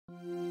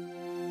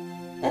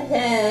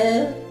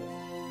Hello,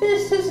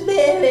 this is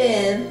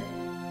Miriam.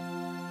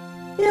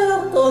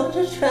 You're going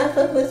to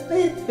travel with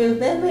me through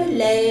memory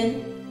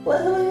lane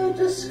where we will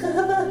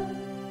discover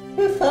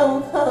through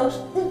phone calls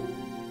the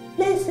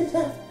places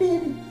I've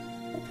been,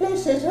 the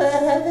places where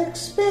I've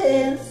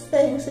experienced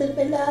things in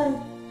my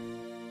life.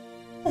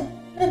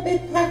 Let me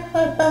pack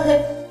my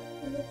bag.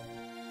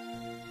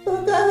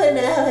 We're going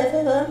now,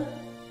 everyone.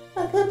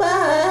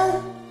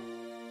 Goodbye.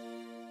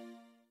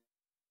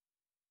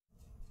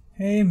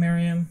 Hey,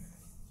 Miriam.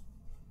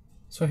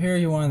 So here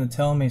you wanted to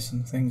tell me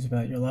some things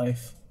about your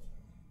life.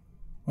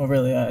 Well,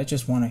 really, I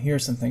just want to hear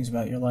some things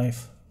about your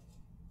life.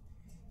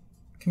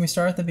 Can we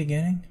start at the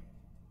beginning?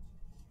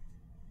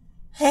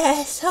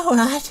 Yes, all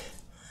right.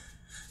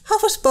 I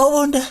was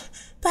born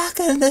back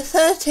in the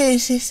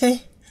 30s, you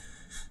see.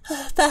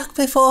 Back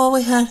before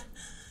we had...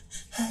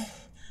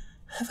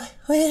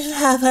 we didn't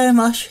have very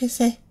much, you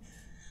see.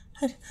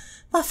 And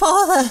my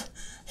father,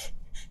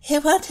 he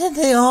went in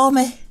the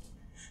army.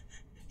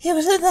 He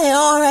was in the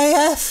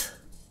RAF,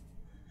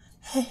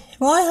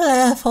 Royal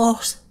Air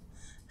Force,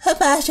 Her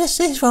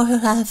Majesty's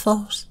Royal Air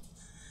Force.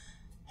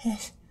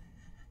 Yes.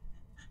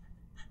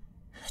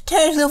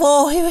 During the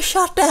war, he was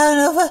shot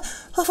down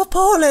over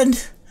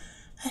Poland.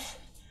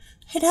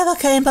 He never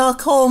came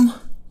back home.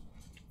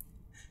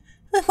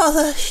 My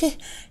mother, she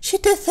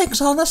did things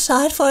on the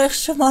side for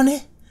extra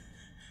money.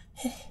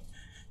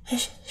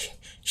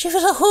 She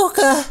was a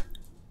hooker.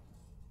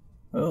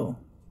 Oh,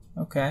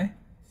 okay.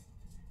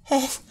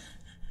 Yes.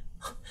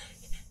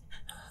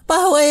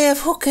 By way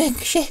of hooking,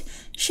 she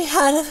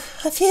had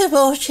a few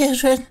more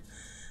children.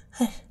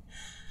 I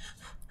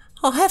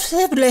have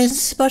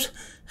siblings, but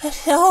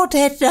they're all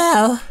dead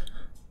now.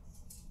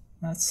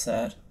 That's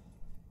sad.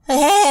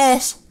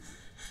 Yes.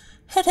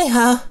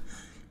 Anyhow,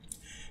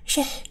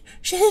 she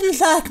didn't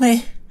like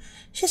me.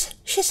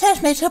 She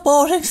sent me to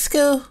boarding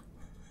school.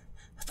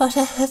 But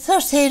at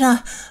 13,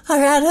 I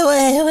ran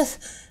away with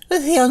a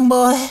young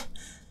boy,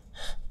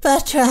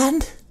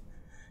 Bertrand.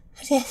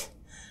 Yes.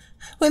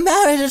 We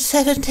married at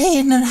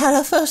 17 and had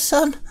our first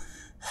son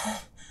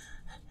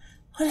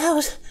when I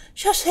was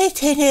just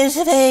 18 years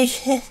of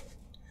age.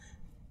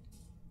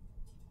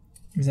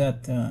 Is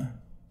that,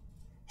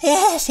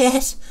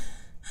 Yes.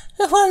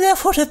 The one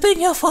that would have been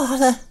your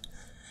father.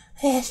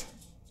 Yes.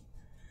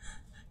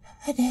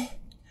 And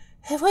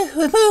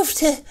we moved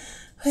to...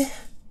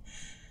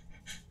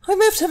 We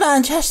moved to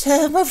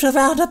Manchester, moved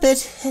around a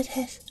bit.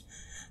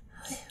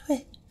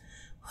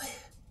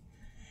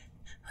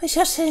 We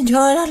just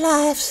enjoyed our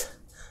lives.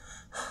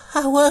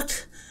 I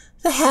worked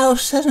the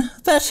house and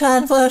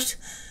Bertrand worked.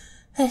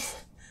 I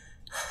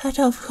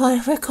don't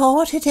quite recall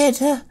what he did,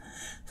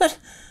 but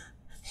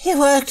he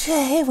worked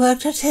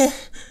until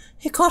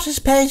he got his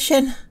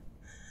pension.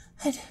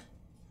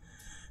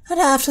 And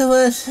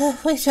afterwards,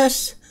 we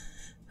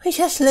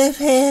just live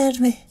here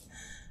and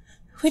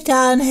we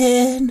dine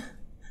here and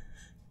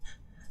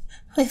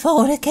we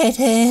fornicate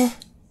here.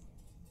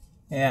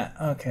 Yeah,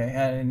 okay,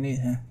 I didn't need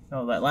to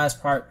know that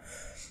last part.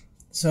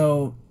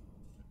 So,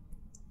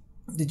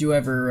 did you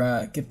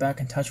ever get back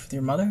in touch with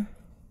your mother?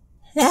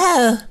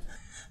 No.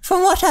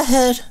 From what I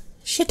heard,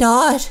 she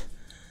died.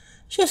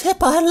 She was hit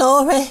by a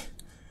lorry.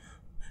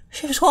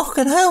 She was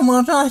walking home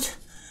one night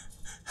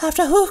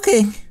after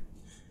hooking.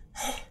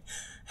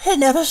 I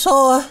never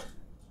saw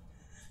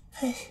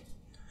her.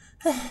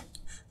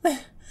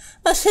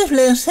 My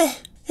siblings,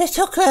 they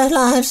took their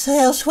lives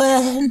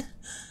elsewhere, and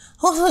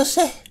others,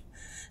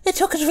 they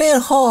took it real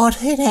hard,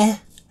 you know.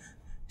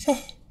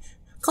 They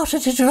got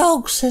into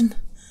drugs and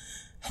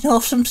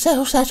off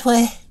themselves that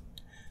way.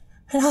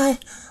 And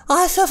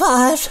I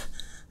survived.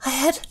 I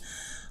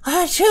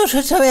had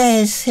children to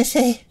raise, you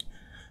see.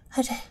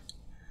 And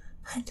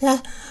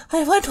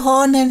I went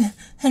on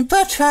and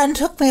Bertrand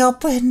took me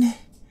up and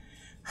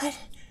I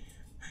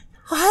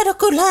had a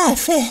good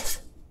life,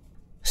 yes.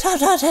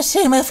 Sometimes I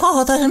see my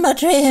father in my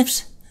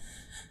dreams.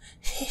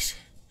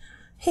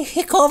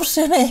 He comes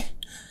to me.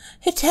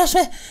 He tells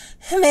me,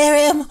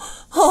 Miriam,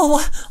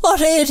 oh,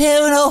 what are you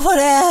doing over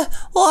there?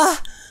 Why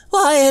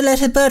are you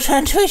letting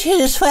Bertrand treat you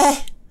this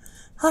way?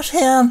 I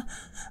tell him,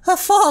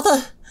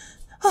 Father,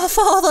 I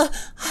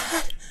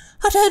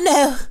don't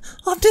know.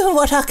 I'm doing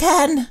what I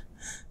can.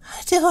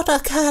 I do what I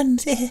can,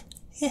 dear.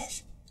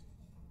 Yes.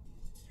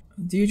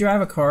 Do you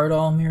drive a car at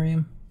all,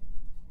 Miriam?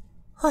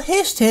 I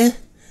used to.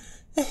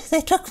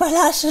 They took my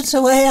license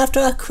away after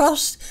I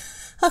crossed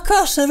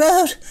the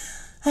road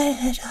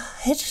and I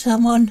hit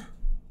someone.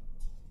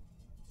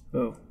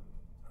 Oh.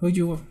 Who'd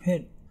you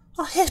hit?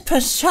 I hit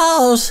Prince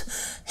Charles.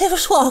 He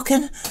was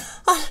walking.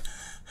 I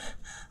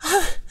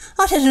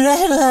didn't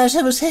realise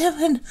it was him,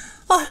 and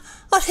I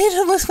hit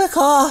him with my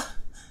car.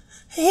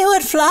 He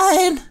went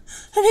flying,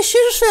 and his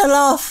shoes fell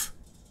off.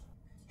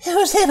 It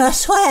was him, I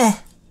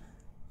swear.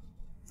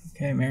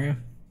 Okay,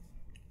 Miriam.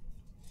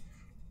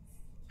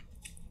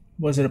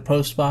 Was it a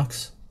post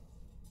box,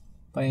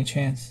 by any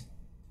chance?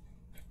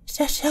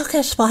 Just took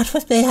a spot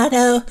with me, I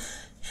know.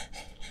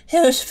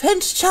 It was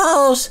Prince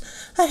Charles,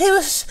 and he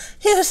was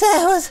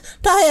there with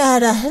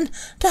Diana, and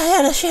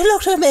Diana, she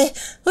looked at me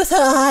with her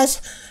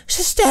eyes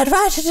She stared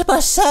right into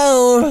my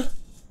soul.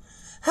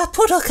 I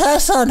put a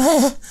curse on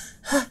her.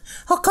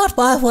 I got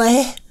my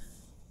way.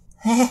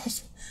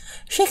 Yes,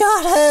 she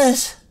got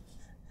hers.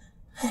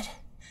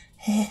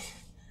 Yes,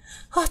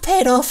 I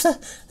paid off the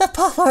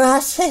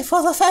paparazzi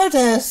for the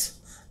photos.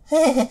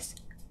 Yes.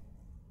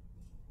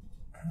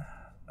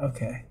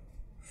 Okay.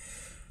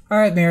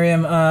 Alright,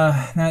 Miriam,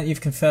 now that you've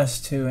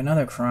confessed to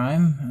another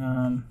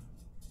crime,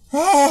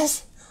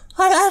 Yes,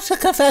 I like to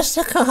confess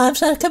the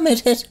crimes I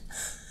committed.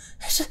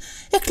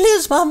 It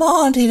clears my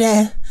mind, you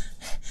know.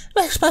 It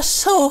makes my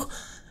soul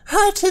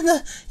right in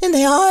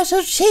the eyes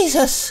of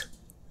Jesus.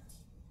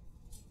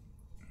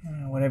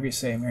 whatever you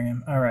say,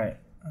 Miriam. Alright,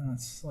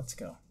 let's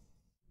go.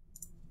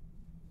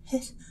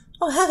 Yes,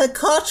 I'm having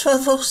car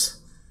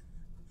troubles.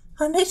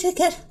 I need to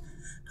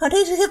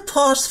get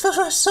parts for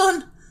my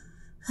son.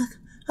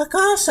 A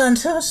grandson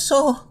to a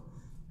saw.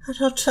 I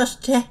don't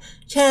trust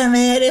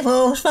Jeremy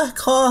anymore with my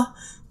car.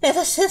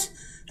 Ever since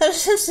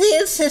the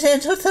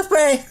incident with the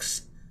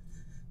brakes.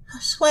 I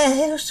swear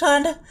he was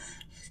trying to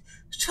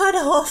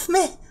off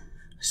me.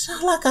 It's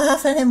not like I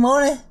have any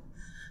money.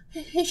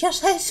 He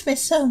just hates me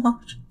so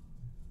much.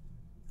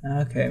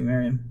 Okay,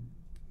 Miriam.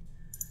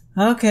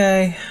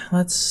 Okay,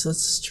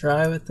 let's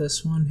try with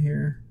this one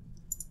here.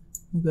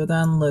 We'll go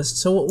down the list.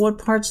 So what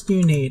parts do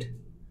you need?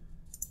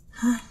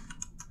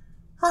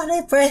 I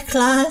need brake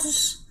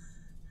lines.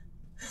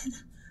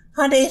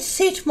 I need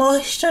seat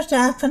moisture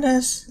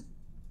dampeners.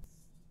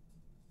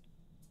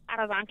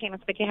 AutoZone came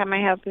and speaking. How may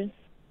I help you?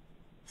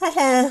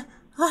 Hello,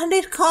 I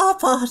need car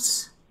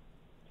parts.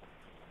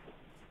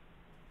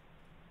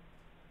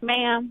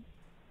 Ma'am?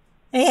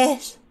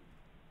 Yes,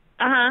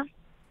 Uh-huh.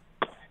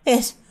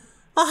 yes.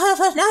 I have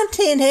a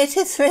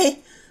 1983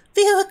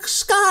 Buick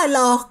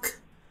Skylark.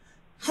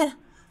 And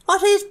I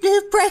need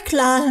new brake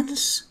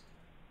lines.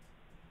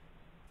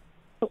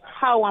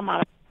 How am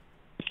I?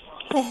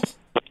 Yes,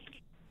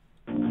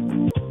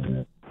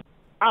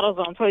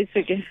 AutoZone, please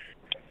speaking.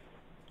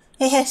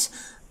 yes.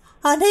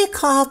 I need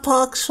car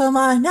parts for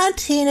my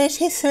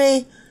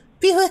 1983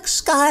 Buick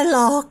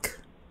Skylark.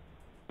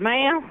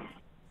 Ma'am?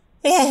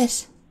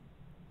 Yes.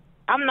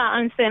 I'm not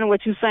understanding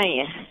what you're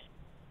saying.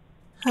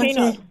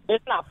 Tina, Okay.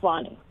 it's not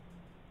funny.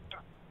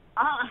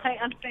 I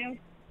understand.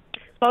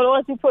 So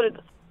once you put it...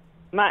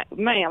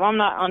 Ma'am, I'm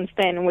not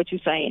understanding what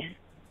you're saying.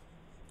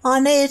 I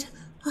need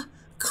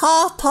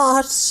car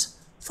parts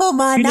for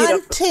my You need a-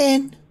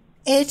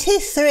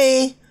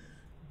 1983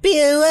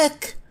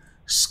 Buick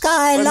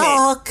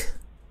Skylark.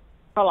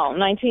 Hold on,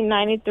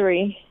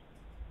 1993.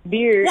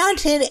 Beard.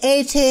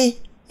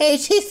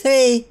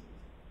 1983.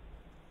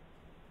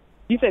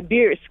 You said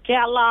Beard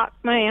Skylark,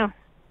 ma'am?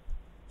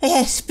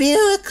 Yes,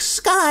 Buick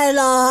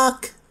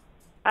Skylark.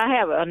 I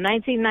have a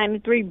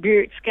 1993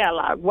 Beard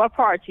Skylark. What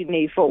parts you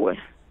need for it?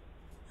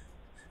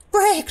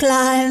 Brake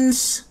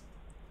lines.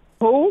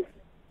 Who?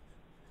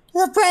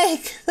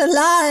 The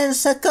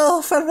lines that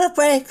go from the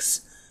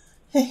brakes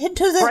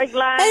into the Brake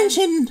lines?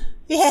 engine.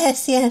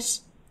 Yes,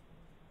 yes.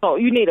 So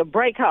you need a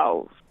brake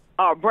hose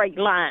or a brake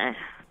line.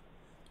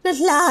 The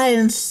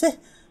lines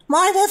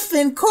might have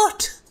been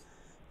cut.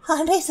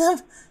 I need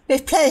them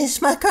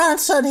replaced. My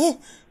grandson, he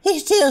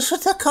deals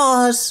with the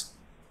cars.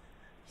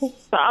 So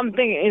I'm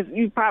thinking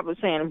you probably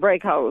saying a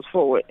brake hose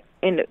for it.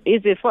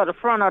 Is it for the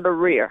front or the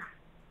rear?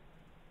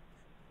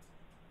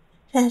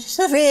 That's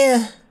the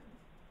rear.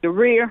 The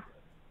rear?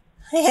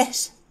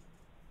 Yes.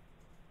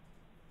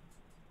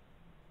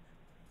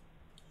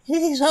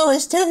 He's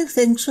always doing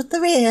things with the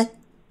rear.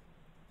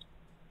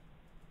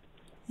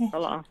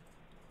 Hold on.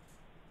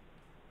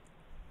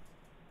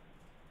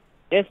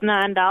 It's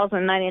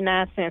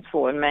 $9.99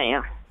 for it,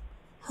 ma'am.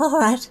 All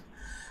right.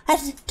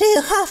 And do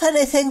you have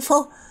anything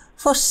for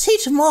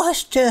seat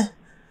moisture?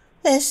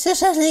 There's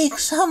a leak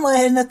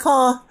somewhere in the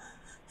car.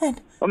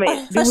 And Let me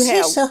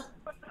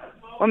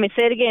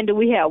say it again. Do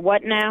we have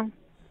what now?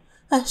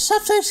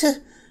 something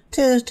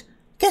to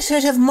get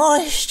rid of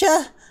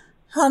moisture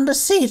on the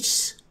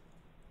seats.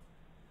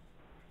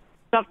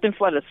 Something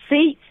for the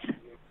seats?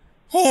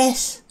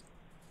 Yes.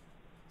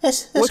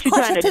 There's What you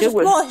quite trying a to bit do of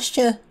with-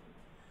 moisture.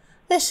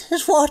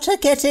 There's water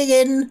getting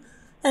in,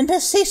 and the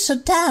seats are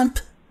damp.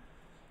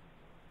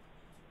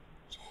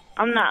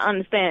 I'm not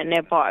understanding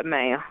that part,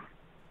 ma'am.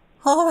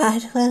 All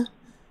right, well,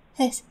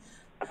 yes.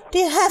 Do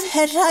you have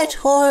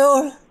headlight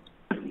oil?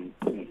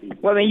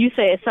 Well, when you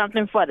say it's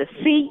something for the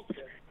seats,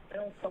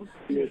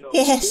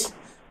 Yes.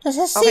 The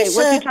okay, seats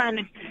what are, you trying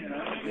to...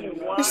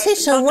 the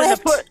seats are Something wet.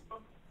 to put...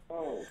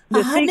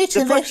 The I need seats to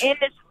to put make- in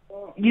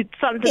the...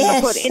 Something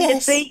Yes, to put in the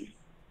yes. seats?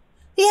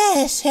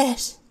 Yes,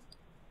 yes.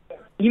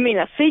 You mean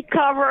a seat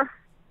cover?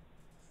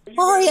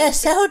 Oh,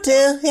 yes, I'll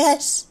do,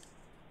 yes.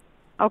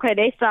 Okay,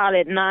 they start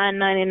at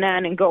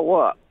 $9.99 and go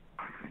up.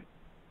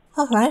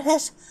 All right,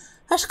 that's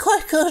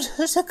quite good.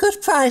 That's a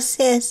good price,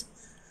 yes.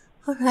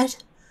 All right.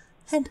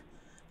 And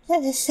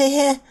let me see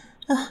here.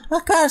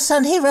 My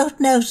grandson, he wrote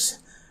notes.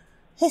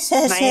 He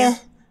says, Ma'am?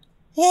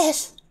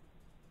 yes.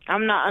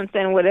 I'm not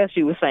understanding what else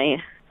you were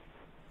saying.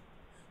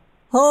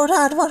 Hold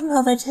on one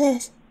moment,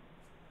 yes.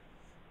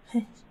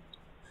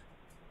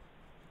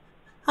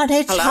 I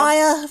need Hello?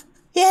 tire.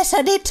 Yes,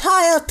 I need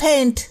tire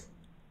paint.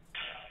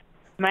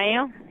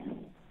 Ma'am?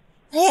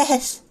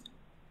 Yes,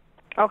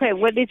 Okay,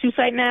 what did you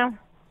say now?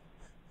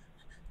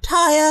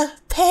 tire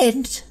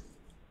paint.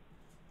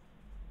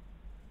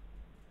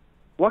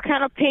 What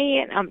kind of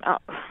pen?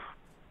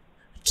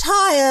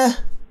 Tire.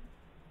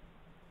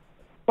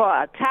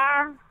 For a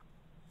tire?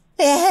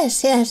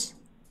 Yes, yes,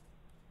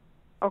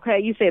 Okay,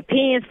 you said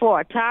pens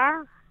for a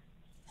tire?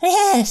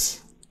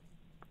 yes.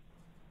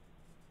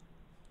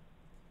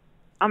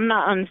 I'm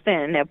not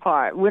understanding that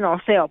part. We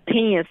don't sell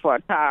pens for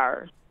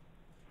tires.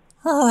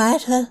 All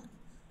right,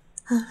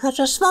 I'll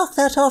just mark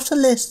that off the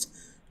list.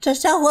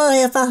 Just don't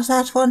worry about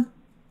that one.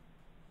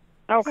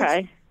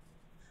 Okay.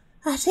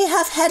 Do you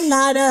have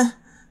headliner?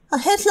 A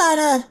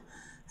headliner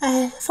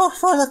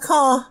for the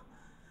car?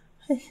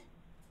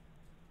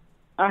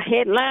 A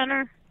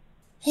headliner?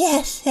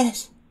 Yes,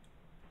 yes.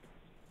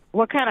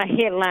 What kind of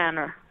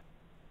headliner?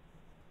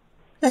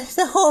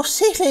 The whole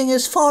ceiling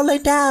is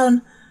falling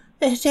down.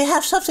 Do you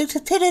have something to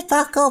pin it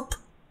back up?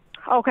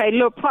 Okay,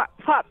 little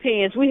pop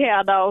pens. We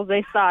have those.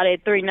 They start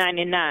at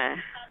 $3.99.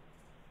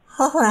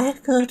 All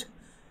right, good.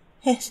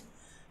 Yes.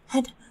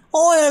 And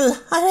oil.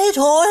 I need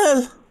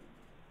oil.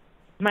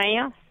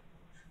 Ma'am?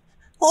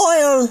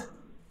 Oil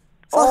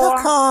for the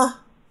car.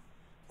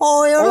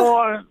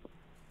 Oil.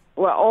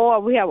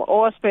 Oil. We have an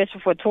oil special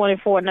for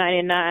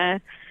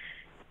 $24.99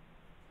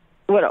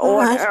 with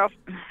an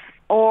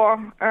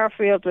air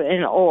filter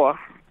and oil.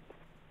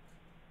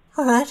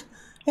 All right.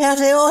 You have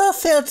the oil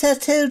filter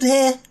too,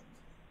 dear.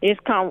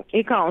 It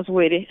comes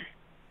with it.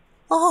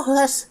 Oh,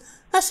 that's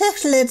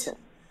excellent.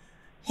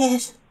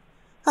 Yes.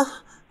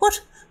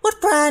 What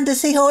brand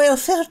is the oil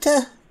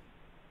filter?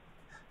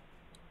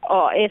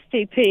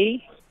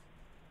 STP.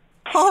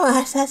 All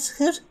right, that's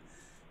good.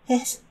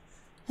 Yes.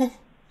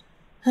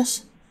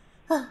 Yes.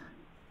 All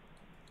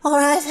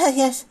right,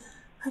 yes.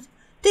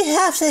 Do you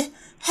have the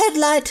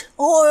headlight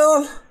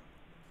oil?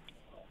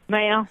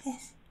 Ma'am?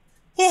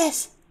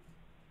 Yes.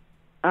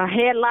 A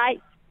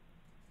headlight?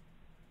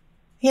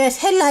 Yes,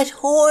 headlight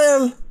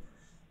oil.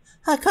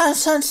 My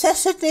grandson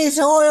says it needs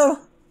oil.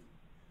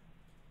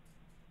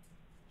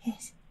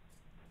 Yes.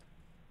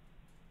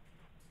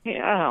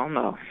 Yeah, I don't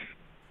know.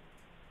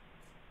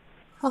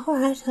 All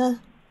right,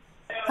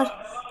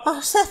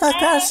 I'll set my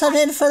grandson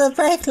in for the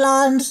brake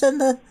lines and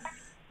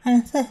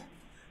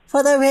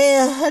for the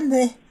rear and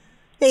the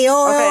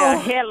oil. Okay, a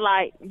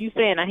headlight. You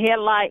saying a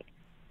headlight?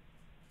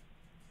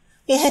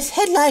 Yes,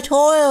 headlight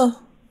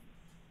oil.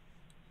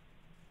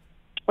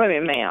 Wait a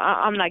minute, ma'am.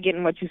 I'm not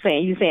getting what you're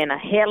saying. You saying a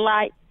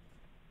headlight?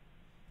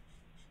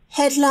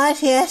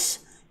 Headlight, yes.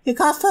 You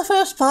got the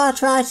first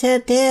part right there,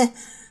 dear.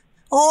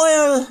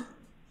 Oil.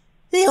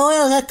 The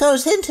oil that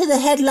goes into the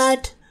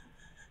headlight.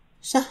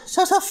 So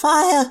the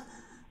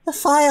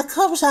fire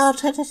comes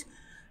out and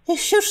it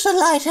shoots the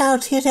light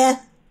out, you know.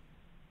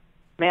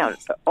 Ma'am,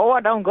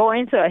 oil don't go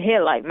into a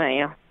headlight,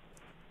 ma'am.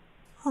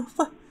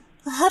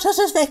 How does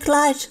it make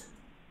light?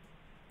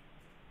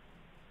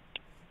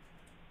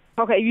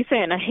 Okay, you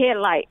saying a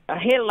headlight. A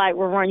headlight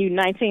will run you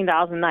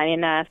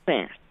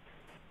 $19.99.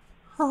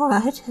 All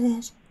right,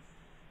 yes.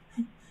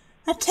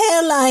 A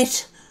tail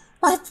light.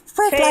 My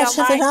brake lights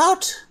have been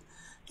out.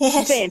 Yes.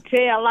 You saying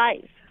tail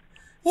lights?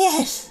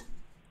 Yes.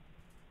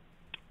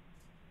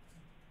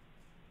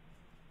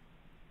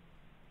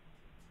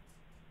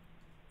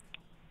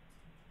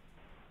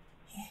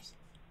 Yes.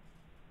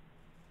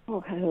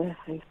 Okay, let's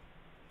see.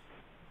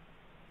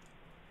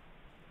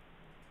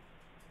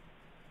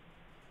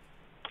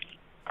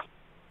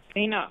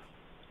 Tina,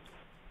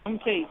 I'm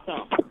gonna tell you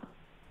something.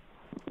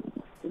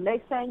 The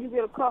next time you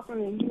get a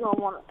customer and you don't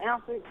want to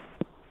answer it,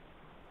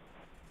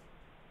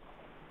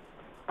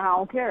 I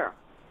don't care.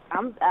 I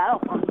don't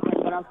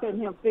understand, but I'm sitting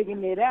here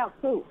figuring it out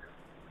too.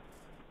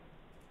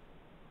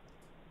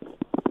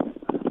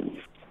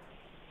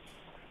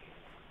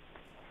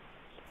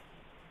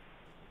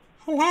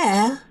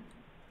 Hello?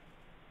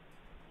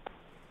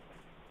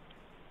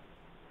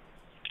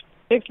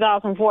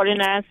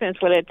 $6.49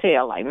 for that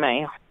tail light,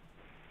 ma'am.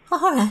 All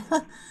right.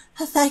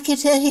 Thank you,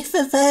 dear. You've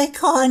been very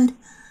kind.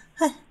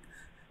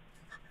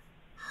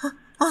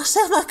 I'll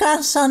send my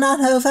grandson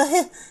on over.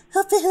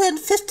 He'll be there in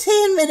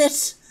 15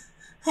 minutes.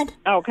 And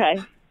Okay.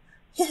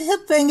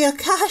 he'll bring you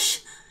cash.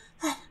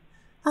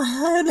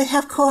 I only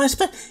have coins,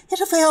 but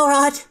it'll be all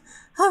right.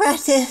 All right,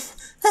 dear.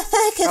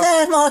 Thank you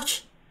very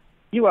much.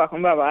 You're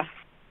welcome. Bye-bye.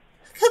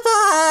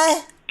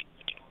 Goodbye.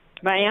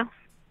 Ma'am?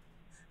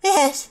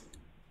 Yes.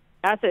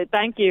 I said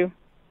thank you.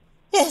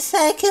 Yes,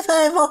 thank you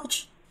very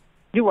much.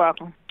 You're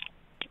welcome.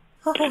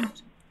 All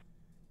right.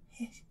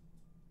 Yes.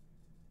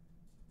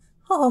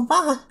 Oh,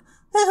 my.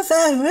 They're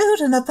very rude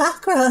in the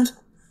background.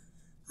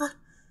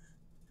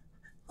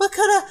 We're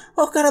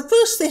gonna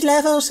boost the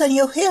levels and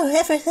you'll hear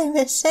everything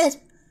they said.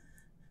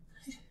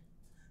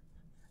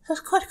 It's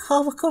quite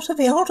comical, to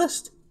be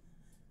honest.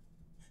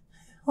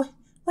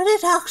 Where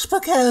did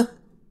Akspa go?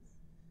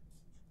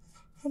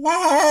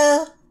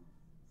 Hello?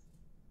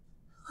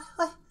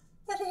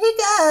 Where did he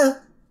go?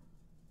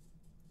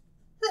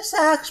 Mr.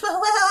 Akspa,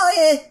 where are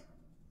you?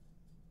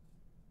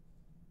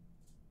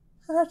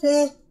 Oh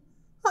dear.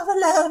 I'm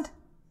alone.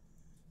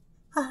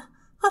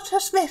 I'll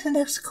just make the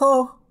next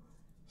call.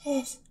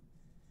 Yes.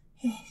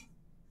 Yes.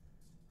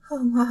 Oh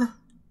my.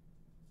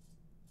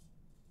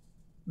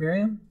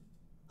 Miriam?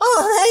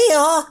 Oh, there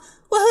you are.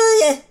 Where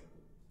were you?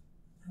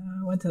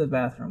 I went to the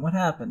bathroom. What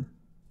happened?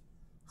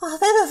 Oh,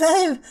 they were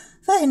very,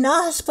 very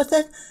nice, but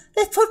then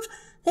they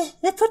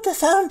put the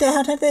phone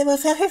down and they were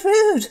very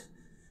rude.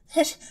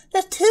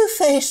 They're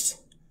two-faced.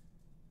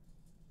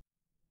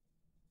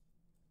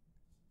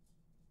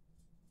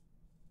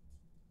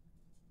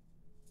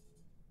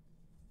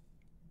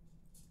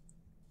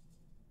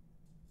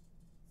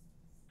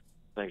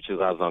 Thank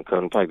you. I was on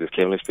Cotton Pike. This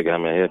Kevin Lee speaking. How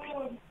may I help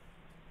you?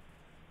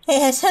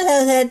 Yes,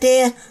 hello there,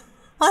 dear.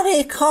 I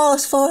need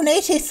calls for an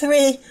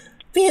 83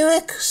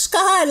 Buick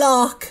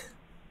Skylark.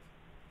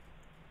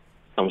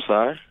 I'm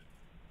sorry?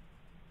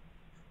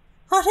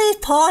 I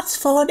need parts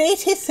for an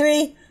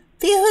 83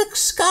 Buick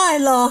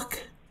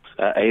Skylark.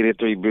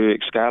 83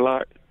 Buick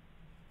Skylark?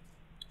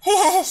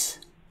 Yes.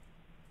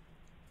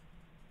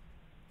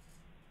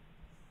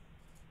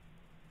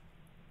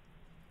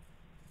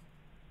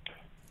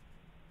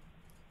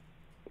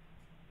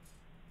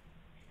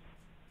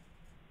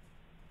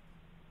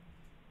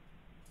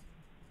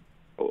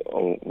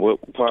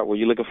 What part were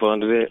you looking for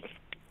under that?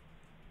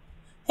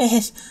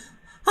 Yes.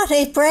 I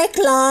need brake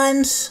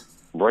lines.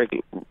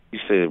 You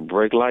said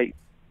brake light?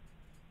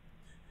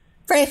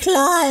 Brake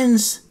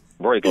lines.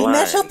 Brake The line.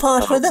 metal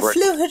part where the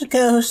fluid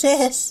goes,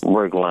 yes.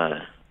 Brake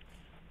line.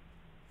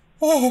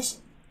 Yes.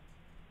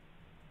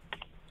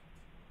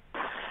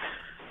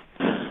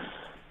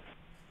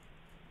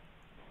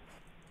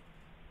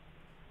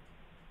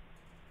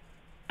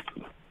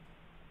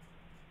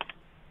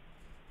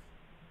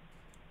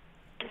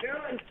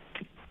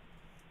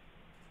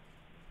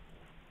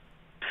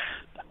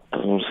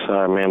 I'm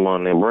sorry, ma'am.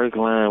 On that brake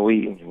line,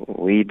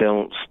 we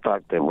don't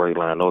stock that brake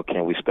line, nor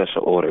can we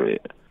special order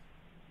it.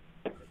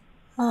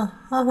 Oh,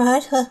 all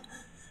right.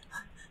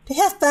 Do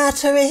you have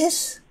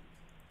batteries?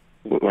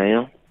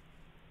 Ma'am?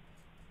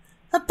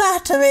 A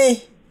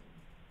battery.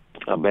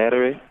 A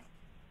battery?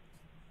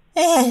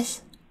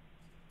 Yes.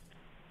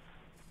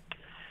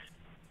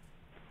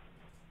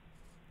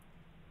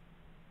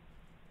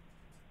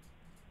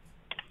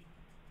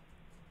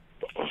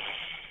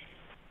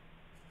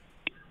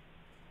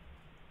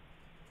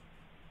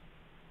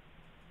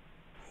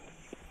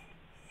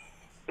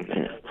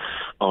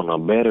 On a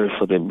battery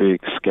for the big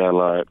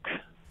Skylark,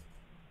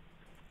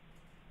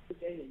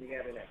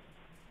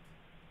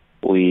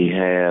 we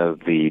have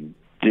the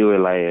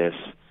dual ass,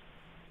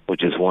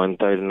 which is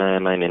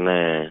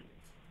 $139.99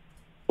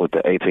 with the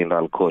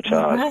 $18 court All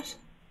charge, right.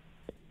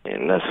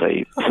 and that's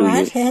a All 2 year.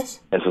 right, yes.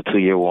 That's a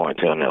 2-year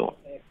warranty on that one.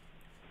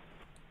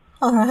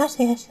 All right,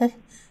 yes.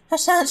 That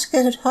sounds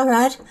good. All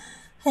right.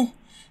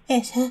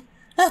 Yes.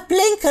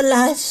 Blinker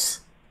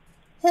lights.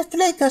 The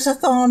blinkers are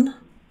gone.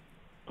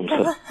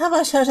 How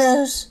much are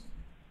those?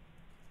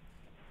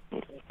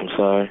 I'm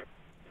sorry.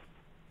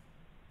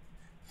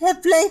 The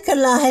blinker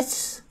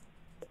lights.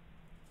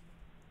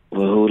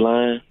 Well, who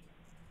lying?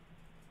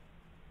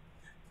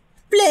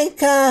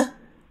 Blinker.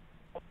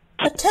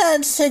 The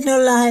turn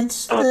signal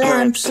lights. The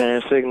lamps.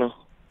 Turn signal.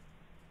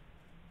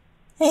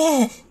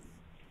 Yes.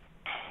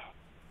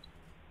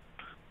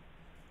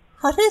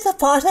 I need the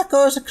part that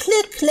goes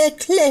click, click,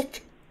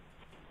 click.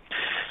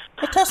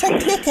 It doesn't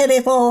click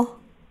anymore.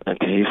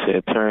 Okay, you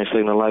said turn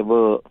signal light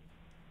bulb.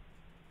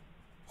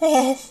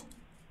 Yes.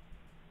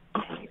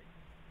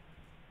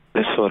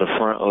 This for the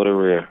front or the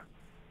rear?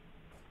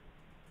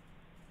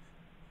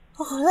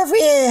 Oh, the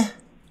rear.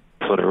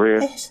 For the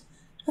rear? Yes.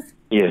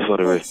 Yes, for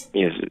the rear. Yes.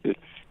 Yes,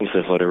 you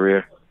said for the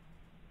rear.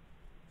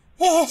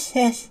 Yes,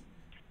 yes.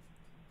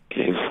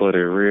 Okay, for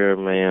the rear,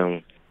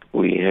 ma'am,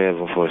 we have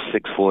them for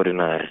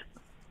 $649.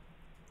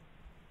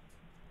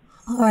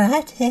 All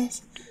right,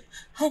 yes.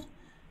 And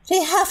do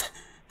you have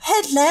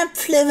headlamp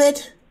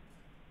fluid?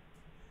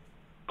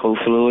 Who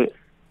fluid?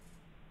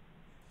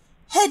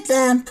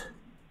 Headlamp.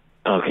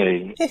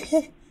 Okay.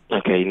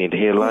 Okay, you need the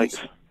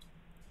headlights?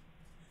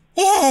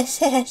 Yes,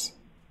 yes.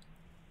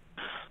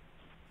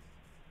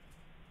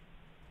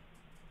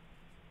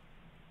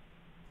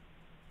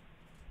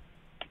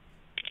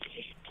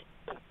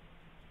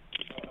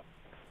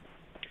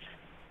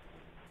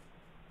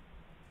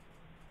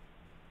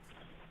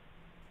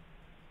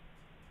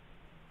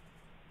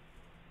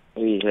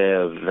 We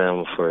have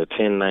them for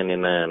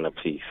 $10.99 a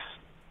piece.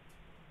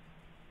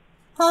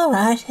 All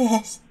right,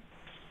 yes.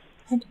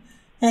 And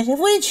the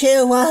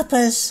windshield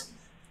wipers,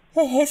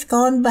 it's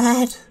gone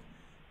bad.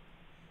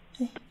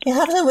 You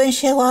have the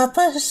windshield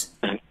wipers?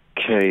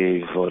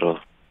 Okay, for the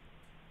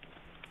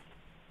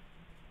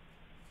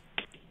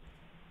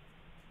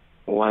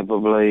wiper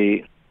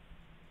blade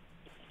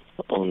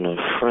on the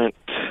front.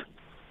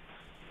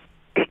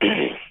 Let's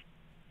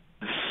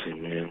see,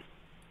 man.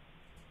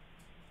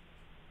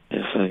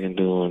 Yes, I can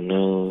do on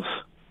those.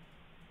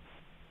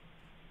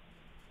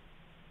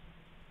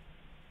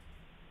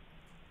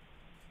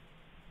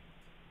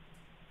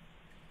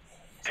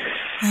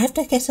 I have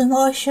to get some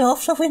moisture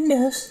off the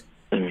windows.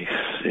 Let me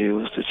see,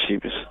 what's the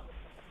cheapest?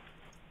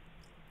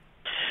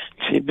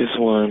 cheapest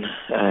one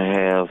I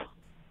have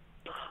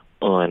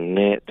on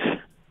net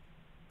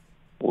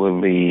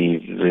would be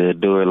the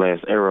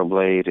Duralast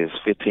Aeroblade. Is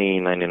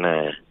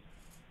 $15.99.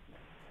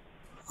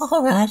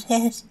 All right,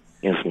 yes.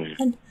 Yes, ma'am.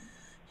 And,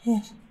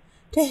 yes.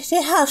 Do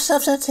you have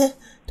something to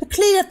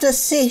clean up the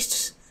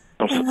seats?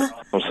 I'm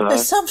sorry?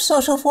 There's some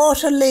sort of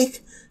water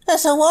leak.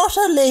 There's a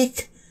water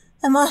leak,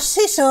 and my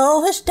seats are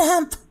always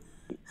damp.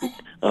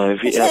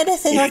 Is there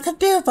anything I can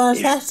do about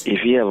that?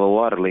 If you have a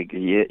water leak,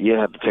 you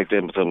have to take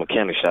them to a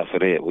mechanic shop for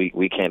that.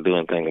 We can't do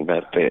anything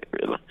about that,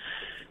 really.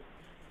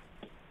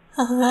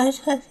 All right.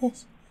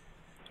 Yes.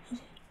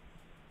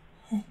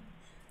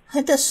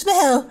 And the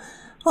smell,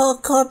 oh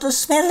God, the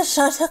smell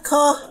inside the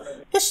car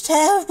is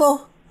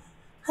terrible.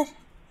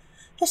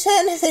 Is there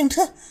anything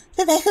to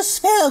make it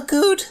smell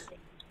good?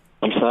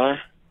 I'm sorry?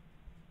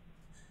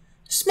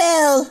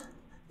 Smell.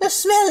 The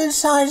smell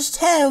inside is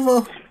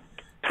terrible.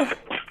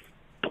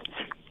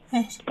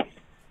 Yes.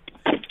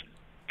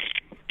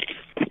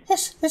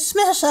 Yes, it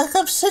smells like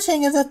I'm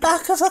sitting in the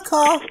back of the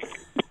car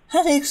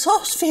and the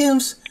exhaust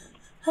fumes.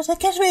 And they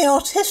get me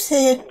all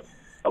tipsy.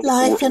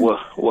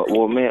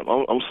 Well, ma'am,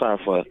 I'm sorry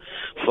for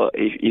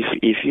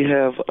if you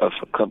have a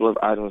couple of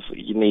items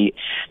you need,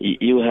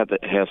 you have to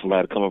have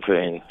somebody come up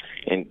here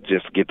and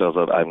just get those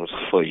other items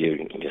for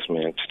you. Yes,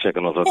 ma'am. To check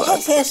on those other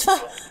items. Yes,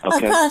 my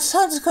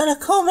grandson's going to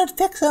come and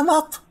pick them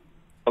up.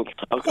 Okay.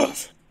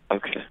 Yes.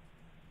 Okay.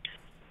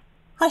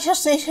 I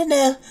just need to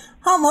know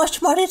how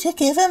much money to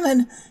give him,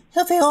 and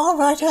he'll be all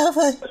right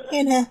over,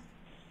 you know.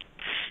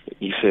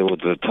 You said what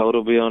the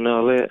total be on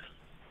all that?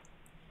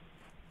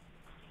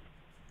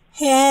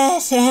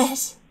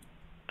 Yes.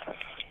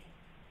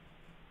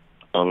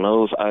 On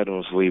those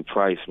items we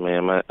price,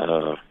 ma'am,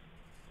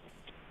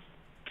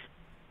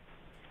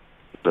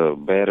 the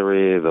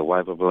battery, the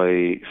wiper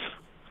blades.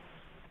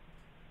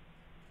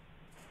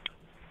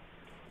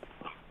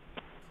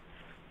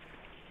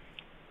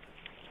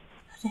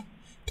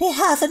 Do you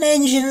have an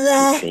engine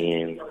there?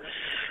 10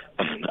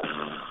 and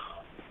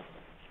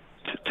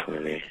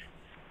 220,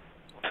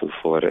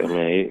 240. I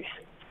mean,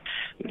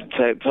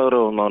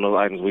 total on those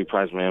items we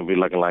price, man, be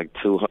looking like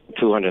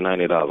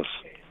 $290.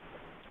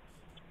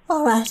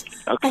 All right.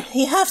 Okay.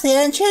 You have the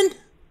engine?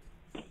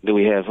 Do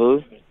we have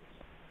who?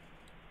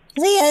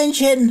 The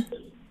engine.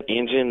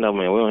 Engine? No,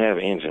 man, we don't have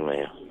an engine,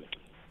 man.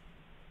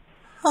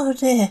 Oh,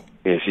 dear.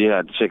 Yes, you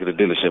have to check at the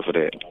dealership for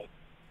that.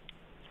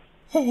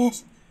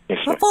 Yes. Yes,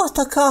 I ma'am. bought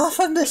the car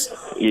from this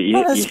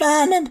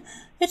man, and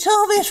he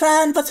told me it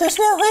ran, but there's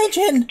no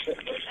engine.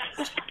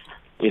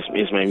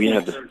 Yes, ma'am. You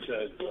have to.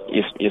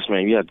 Yes,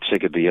 ma'am. You have to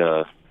check at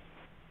the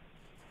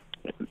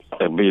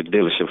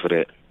dealership for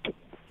that.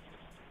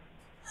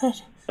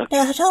 Right. No,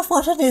 I don't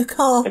want a new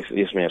car.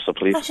 Yes, ma'am. So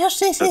please. I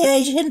just need the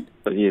engine.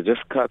 Yeah,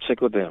 just check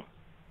with them.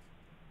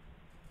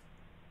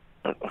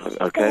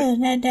 Okay.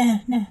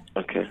 No.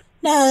 Okay.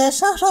 No,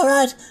 that's not all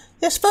right.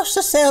 You're supposed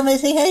to sell me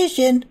the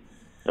engine.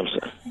 I'm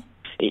sorry.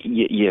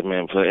 Yeah,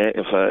 ma'am. For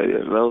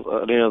those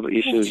other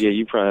issues,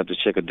 you probably have to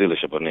check a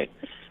dealership on that.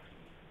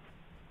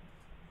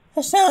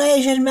 There's no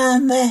Asian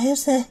man there,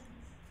 is there?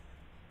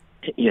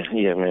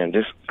 Yeah, man.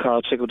 Just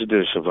check with the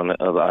dealership on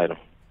the other item.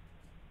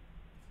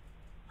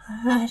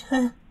 All right.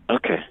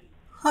 Okay.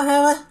 All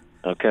right.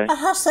 Okay.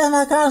 I'll send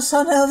my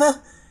grandson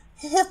over.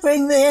 He'll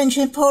bring the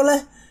engine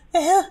puller.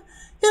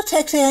 He'll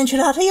take the engine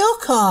out of your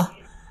car,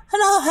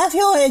 and I'll have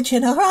your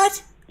engine. All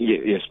right?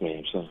 Yes,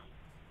 ma'am. So.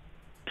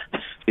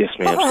 Yes,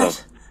 ma'am. All right.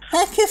 So.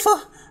 Thank you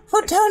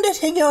for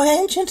donating your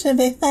engine to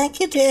me.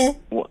 Thank you, dear.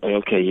 Well,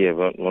 okay, yeah,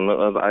 but on the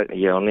other,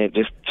 on that,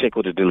 just check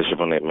with the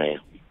dealership on that, man.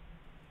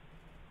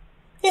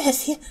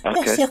 Yes, Okay.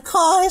 yes, your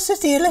car is a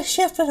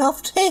dealership, and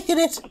I've taken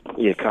it.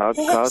 Yeah, call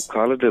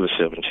the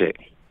dealership and check.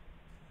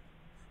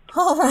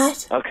 All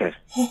right. Okay.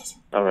 Yes.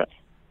 All right.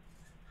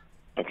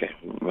 Okay.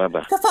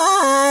 Bye-bye.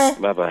 Goodbye.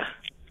 Bye-bye.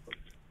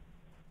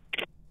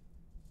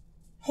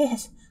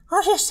 Yes,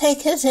 I'll just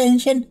take his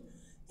engine.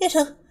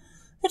 It'll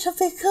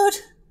be good.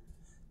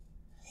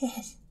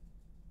 Yes.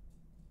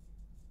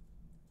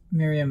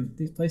 Miriam,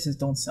 these places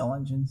don't sell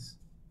engines.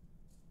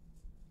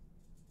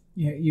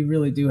 You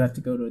really do have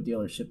to go to a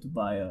dealership to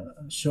buy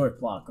a short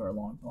block or a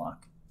long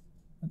block.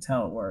 That's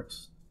how it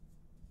works.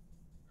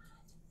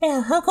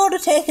 Yeah, I'm going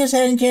to take his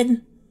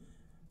engine.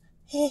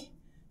 He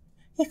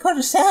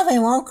couldn't sell me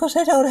one because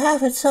I don't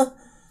have it, so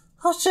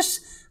I'll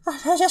just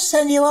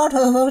send you out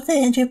over with the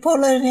engine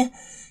puller, and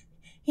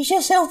you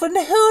just open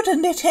the hood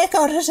and they take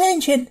out his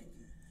engine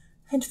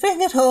and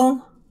bring it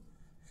home.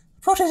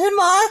 Put it in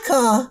my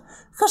car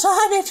because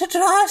I need to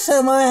drive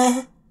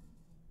somewhere.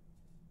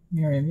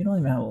 Miriam, you don't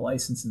even have a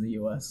license in the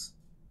U.S.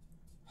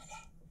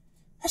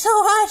 It's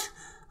all right.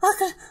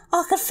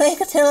 I can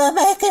fake it till I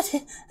make it.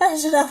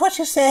 Isn't that what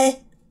you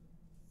say?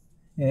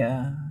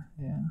 Yeah.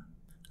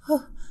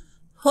 Oh,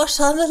 what's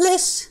on the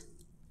list?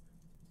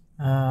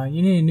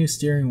 You need a new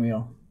steering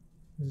wheel.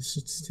 There's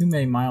just too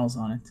many miles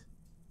on it.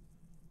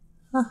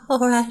 Oh,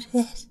 all right,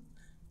 yes.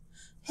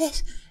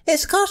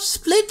 It's got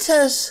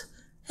splinters,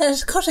 and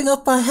it's cutting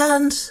up my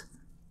hands.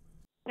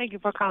 Thank you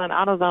for calling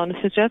AutoZone.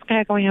 This is Jessica.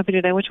 How can we help you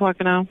today? What you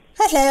working on?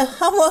 Hello,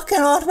 I'm working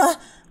on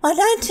My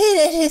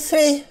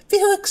 1983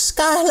 Buick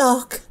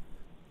Skylark.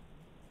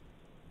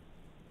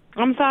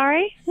 I'm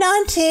sorry?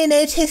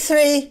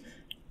 1983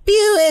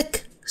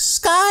 Buick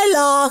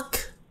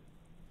Skylark.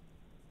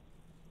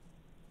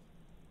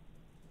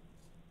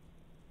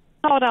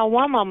 Hold on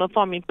one moment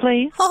for me,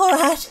 please. All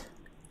right.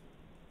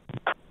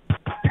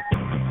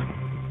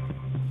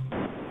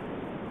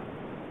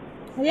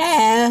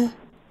 Hello?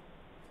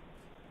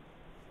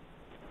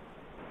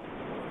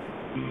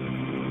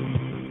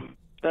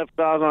 Step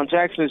Dog on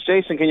Jackson. It's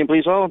Jason. Can you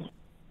please hold?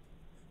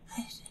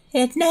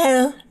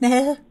 No.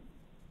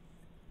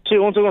 Sí,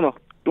 un segundo.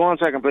 1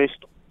 second, please.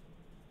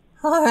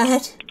 All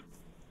right.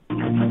 You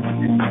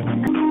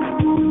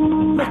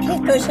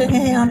keep putting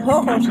me on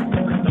hold.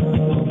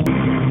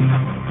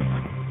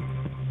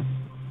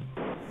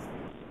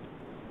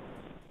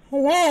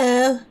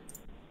 Hello?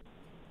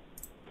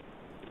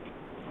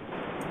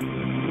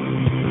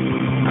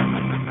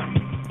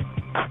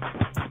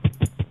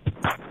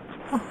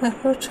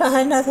 We'll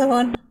try another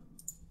one.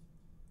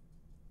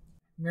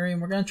 Miriam,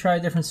 we're going to try a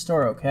different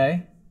store,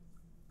 okay?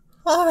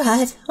 All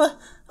right.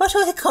 What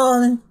are we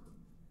calling?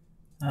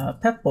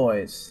 Pep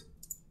Boys.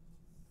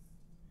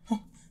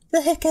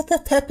 They get the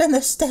pep in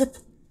the step.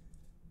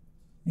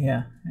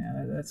 Yeah,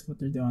 that's what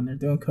they're doing. They're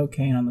doing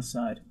cocaine on the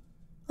side.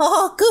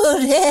 Oh,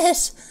 good,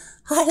 yes.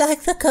 I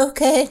like the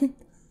cocaine.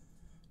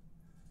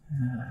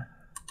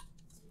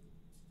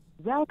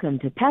 Welcome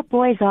to Pep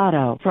Boys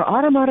Auto. For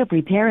automotive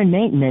repair and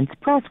maintenance,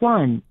 press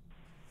 1.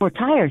 For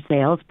tire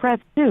sales, press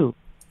 2.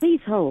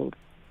 Please hold.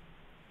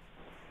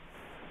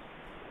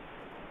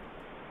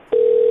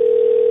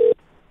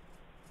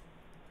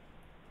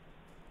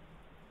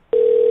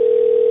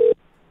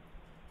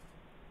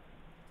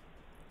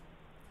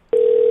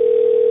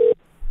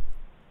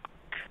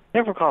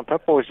 Thank you for calling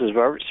Pep Boys. This is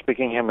Robert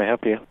speaking. How may I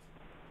help you?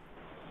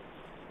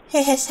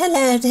 Yes,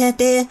 hello there,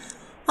 dear.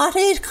 I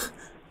need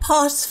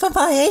parts for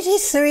my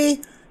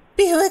 83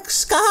 Buick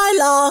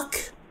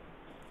Skylark.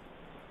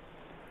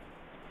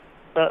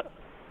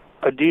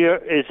 Dear,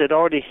 is it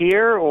already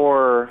here,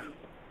 or?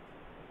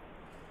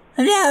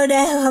 No,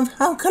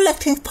 I'm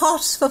collecting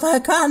parts for my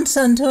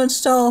grandson to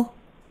install.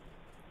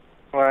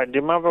 All right, do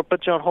you mind if I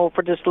put you on hold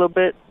for just a little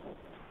bit?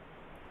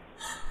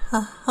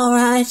 All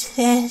right,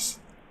 yes.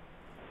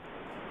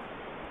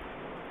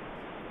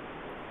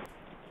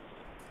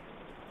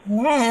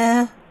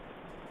 Hello?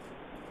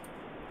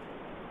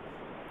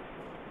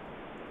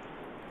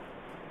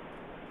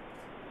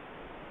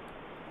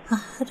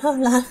 I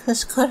don't like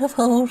this kind of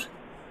hold.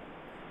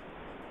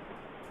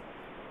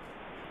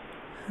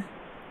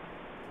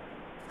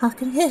 I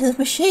can hear the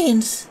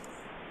machines.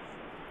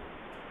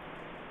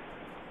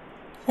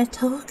 They're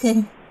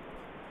talking.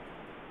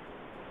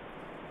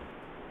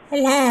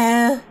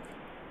 Hello?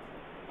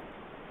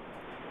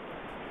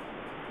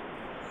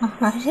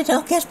 Alright, you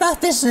don't get my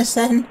business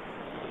then.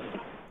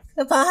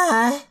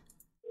 Goodbye.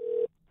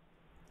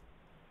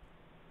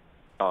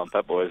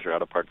 Pep Boys, you're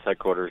out of parts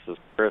headquarters. This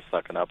is Chris.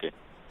 I can help you.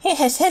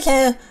 Yes,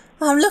 hello.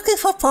 I'm looking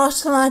for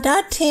parts for my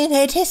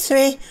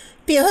 1983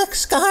 Buick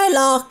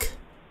Skylark.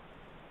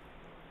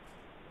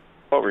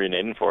 What were you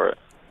needing for it?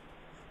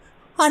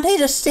 I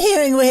need a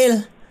steering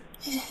wheel.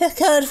 The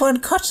current one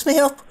cuts me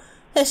up.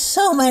 There's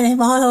so many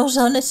miles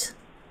on it.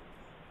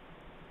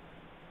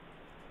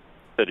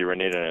 Said you were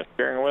needing a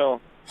steering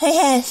wheel?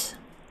 Yes.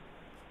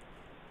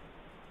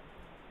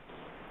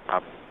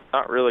 I'm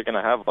not really going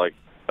to have like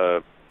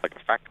a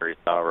factory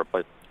style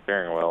replacement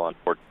steering wheel,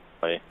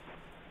 unfortunately.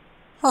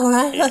 All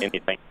right.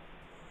 Anything?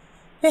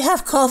 We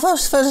have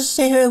covers for the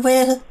steering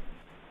wheel.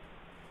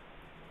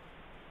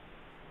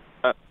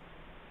 I'm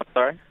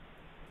sorry?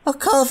 A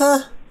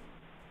cover.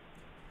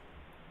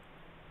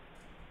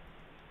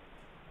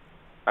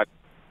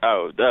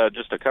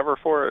 Just a cover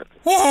for it?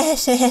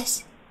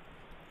 Yes.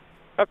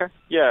 Okay.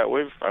 Yeah,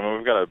 we've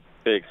got a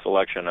big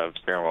selection of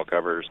steering wheel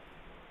covers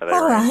that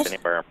All range right.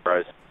 anywhere in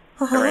price.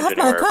 I'll They range have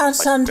my anywhere from,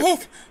 grandson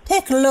like,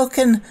 take a look,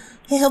 and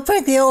he'll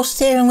bring the old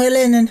steering wheel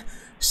in and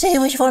see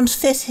which ones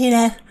fit, you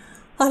know.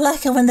 I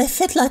like it when they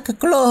fit like a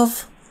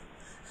glove.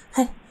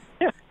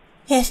 Yeah.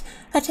 Yes.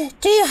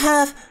 Do you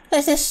have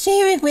the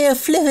steering wheel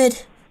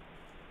fluid?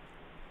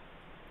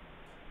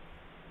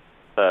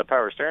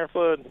 Power steering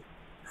fluid?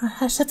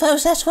 I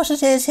suppose that's what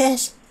it is,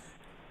 yes.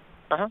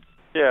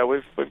 Yeah,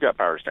 we've got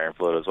power steering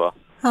fluid as well.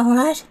 All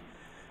right.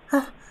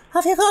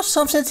 Have you got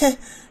something to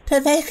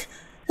make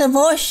the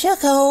moisture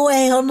go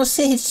away on the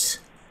seats?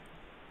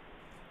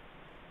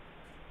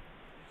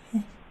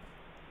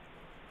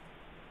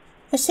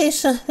 The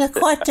seats they're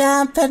quite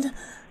damp, and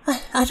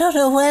I don't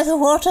know where the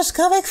water's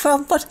coming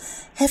from, but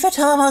every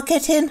time I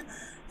get in,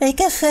 they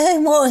get very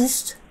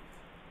moist.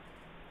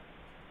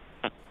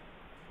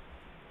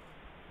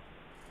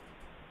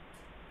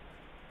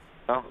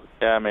 Oh,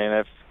 yeah, I mean,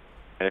 if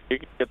you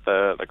could get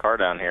the car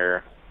down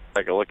here,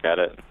 take a look at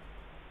it.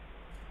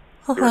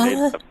 All If you right.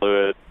 needed the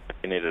fluid, if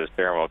you needed a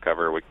steering wheel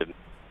cover, we could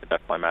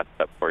definitely match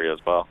that for you as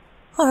well.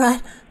 All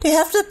right. Do you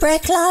have the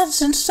brake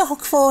lines in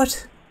stock for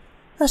it?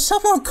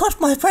 Someone cut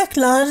my brake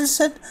lines,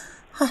 and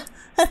I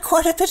had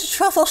quite a bit of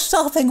trouble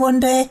stopping one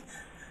day.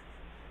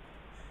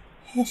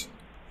 Yes.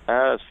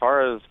 As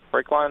far as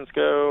brake lines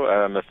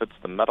go, if it's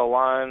the metal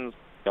lines,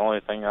 the only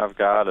thing I've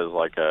got is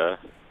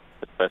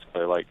it's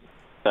basically like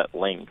set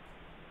length.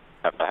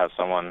 Have to have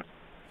someone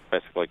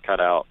basically cut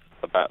out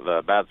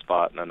the bad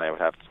spot, and then they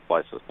would have to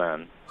splice this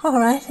in. All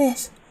right,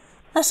 yes.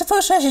 I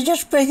suppose I should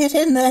just bring it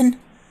in then.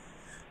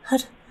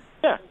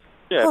 Yeah,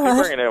 if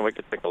you bring it in, we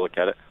could take a look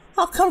at it.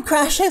 I'll come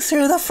crashing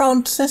through the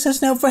front since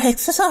there's no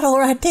brakes. Is that all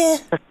right, dear?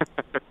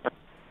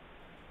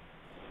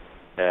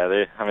 Yeah,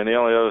 the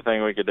only other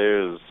thing we could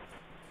do is,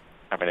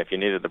 if you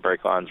needed the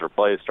brake lines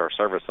replaced, our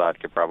service side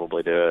could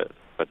probably do it,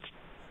 but it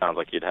sounds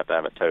like you'd have to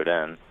have it towed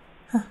in.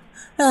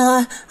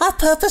 I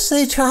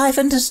purposely drive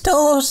into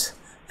stores.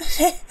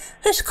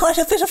 It's quite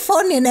a bit of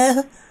fun, you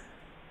know.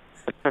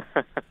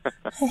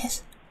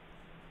 Yes.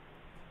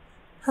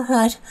 All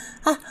right.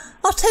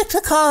 I'll take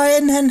the car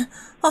in and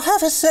I'll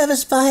have it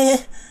serviced by you.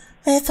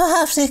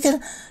 Perhaps he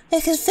can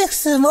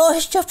fix the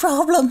moisture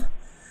problem.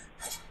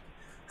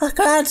 My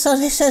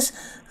grandson, he says,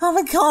 I'm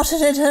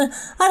incontinent and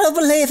I don't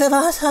believe him.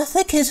 I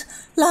think he's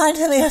lying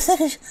to me. I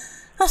think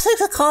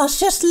the car's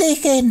just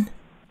leaking.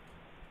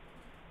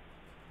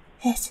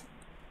 Yes.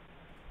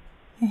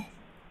 I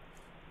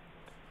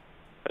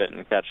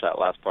didn't catch that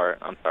last part.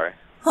 I'm sorry.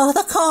 Oh,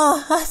 the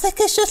car. I think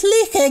it's just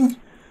leaking.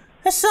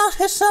 It's not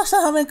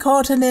that I'm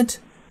incontinent.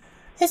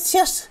 It's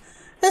just,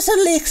 there's a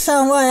leak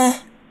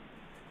somewhere.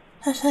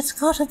 That's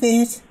gotta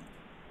be it.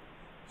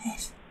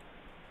 Yes.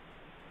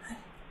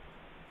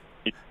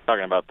 You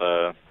talking about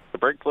the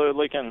brake fluid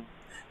leaking?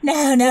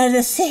 No,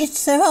 the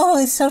seats, they're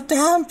always so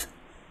damp.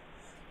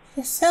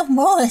 They're so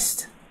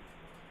moist.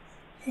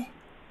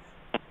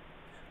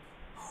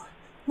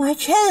 My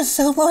chair's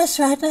so moist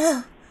right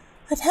now.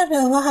 I don't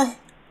know why.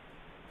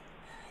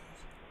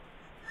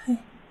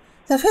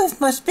 The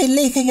roof must be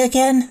leaking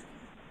again.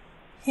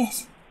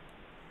 Yes.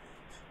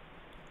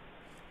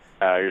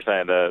 You're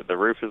saying the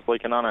roof is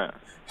leaking on it?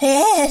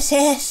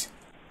 Yes.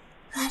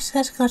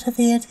 That's gotta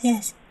be it,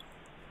 yes.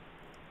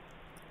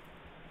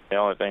 The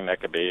only thing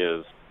that could be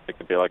is, it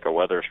could be like a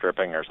weather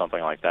stripping or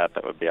something like that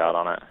would be out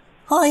on it.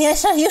 Oh,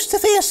 yes, I used to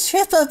be a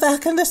stripper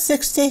back in the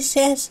 60s,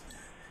 yes.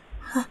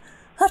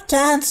 I'd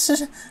dance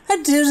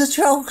and do the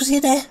drugs, you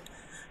know.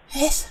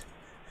 Yes.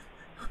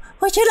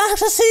 Would you like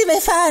to see me,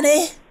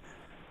 Fanny?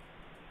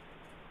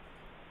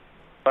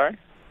 Sorry?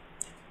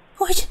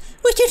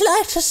 Would you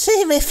like to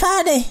see me,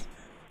 Fanny?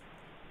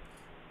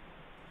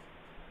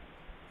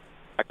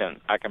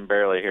 I can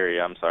barely hear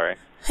you. I'm sorry.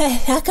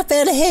 Hey, I can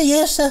barely hear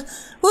you, so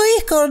we're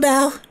equal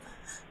now.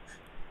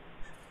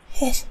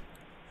 Yes.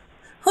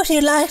 Would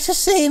you like to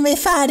see me,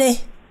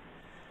 Fanny?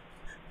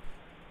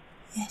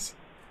 Yes.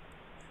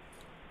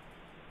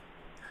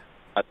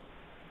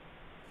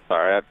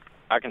 Sorry,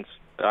 I can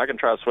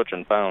try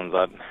switching phones.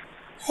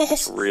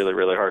 It's really,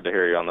 really hard to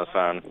hear you on this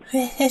phone.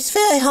 It's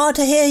very hard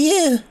to hear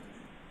you.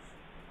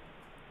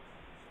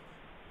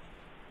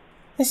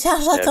 It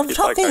sounds like I'm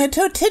talking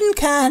into a tin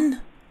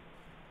can.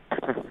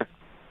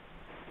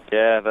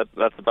 Yeah,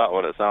 that's about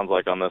what it sounds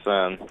like on this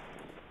end.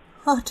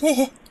 Oh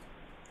dear.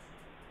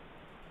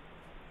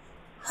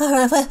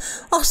 Alright, well,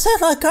 I'll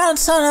send my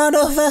grandson on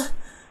over.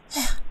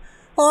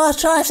 Or I'll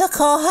drive the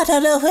car, I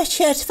don't know which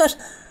yet, but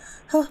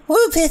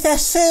we'll be there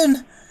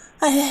soon.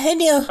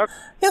 And you'll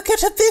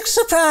get a big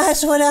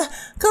surprise when I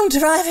come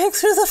driving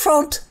through the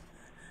front.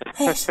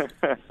 Yes.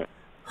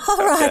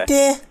 Alright,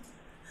 dear.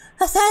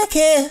 Thank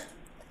you.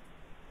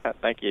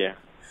 Thank you.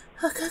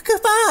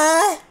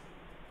 Goodbye.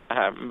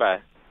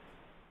 Bye.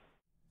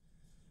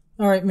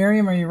 All right,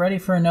 Miriam, are you ready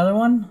for another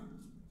one?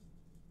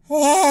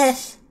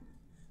 Yes.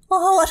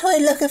 Oh, what are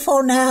we looking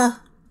for now?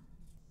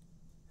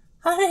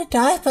 I need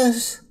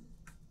diapers.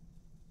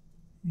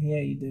 Yeah,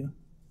 you do.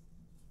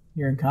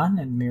 You're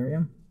incontinent,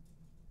 Miriam.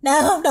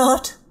 No, I'm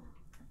not.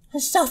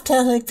 Stop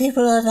telling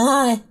people that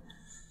I.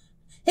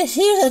 It's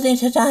you that need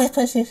the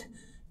diapers.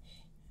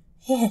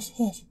 Yes.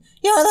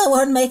 You're the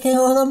one making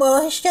all the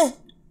moisture.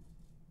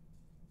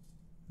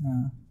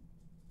 No.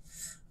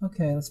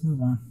 Okay, let's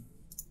move on.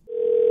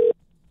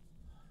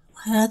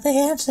 Why aren't they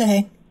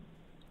answering?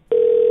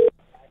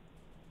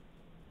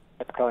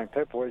 Thanks for calling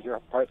Pep Boys, your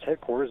parts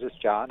headquarters. This is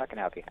John. I can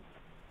help you.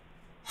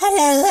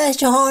 Hello there,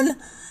 John.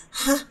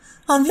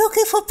 I'm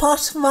looking for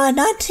parts for my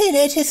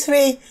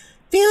 1983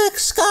 Buick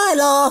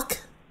Skylark.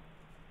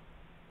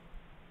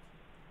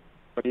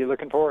 What are you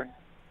looking for?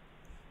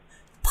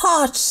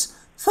 Parts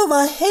for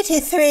my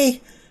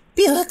 83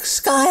 Buick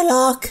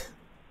Skylark.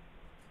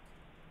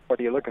 What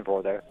are you looking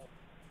for there?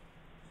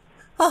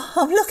 Oh,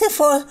 I'm looking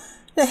for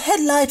the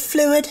headlight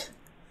fluid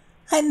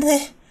and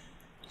the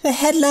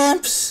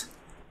headlamps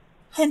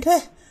and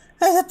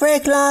the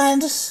brake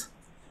lines.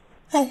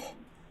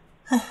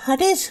 I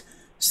need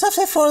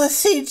something for the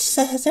seats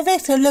to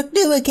make them look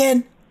new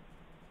again.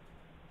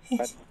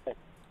 Yes.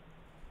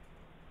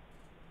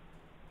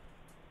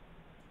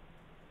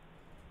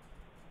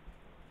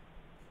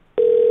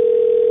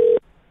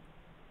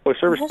 What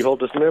service? Can you hold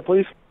just a minute,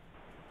 please?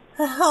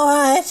 All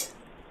right.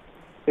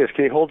 Yes,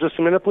 can you hold just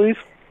a minute, please?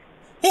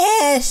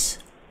 Yes.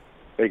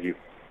 Thank you.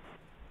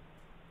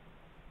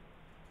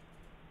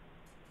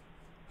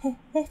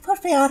 They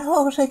put me on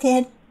hold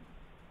again.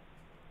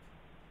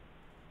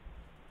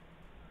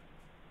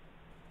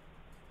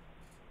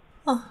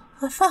 Oh,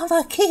 I found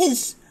my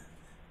keys.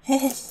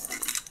 Yes.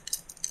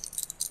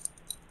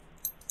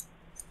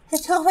 They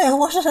told me I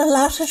wasn't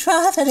allowed to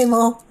drive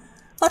anymore,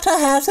 but I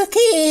have the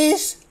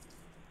keys.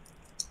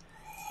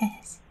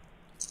 Yes.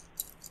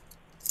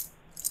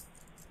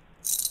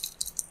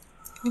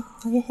 Oh,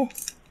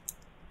 yes.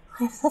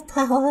 I have the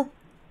power.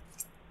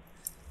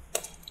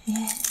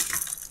 Yes.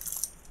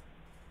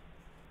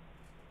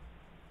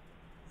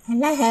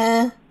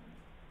 Hello.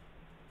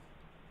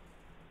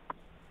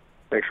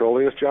 Thanks for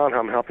holding this, John.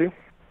 How may I help you?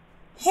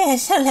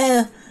 Yes,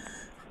 hello.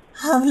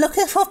 I'm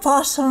looking for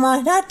parts for my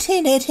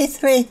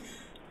 1983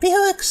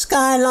 Buick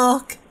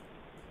Skylark.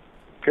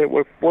 Okay,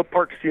 what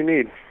parts do you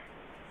need?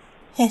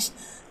 Yes,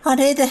 I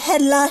need the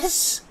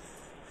headlights,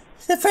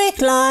 the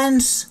brake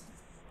lines,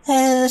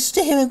 and the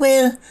steering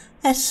wheel,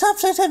 and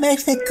something to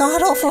make the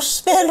god-awful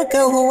smell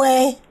go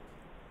away.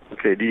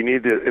 Okay, do you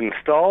need it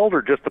installed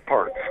or just the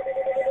parts?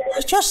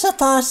 Just the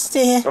parts,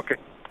 dear. Okay,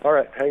 all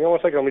right. Hang on one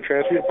second. Let me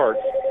transfer you the parts.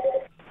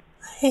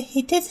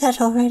 He did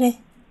that already.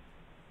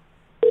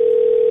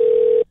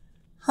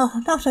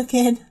 Oh, not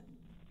again.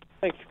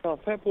 Thank you for calling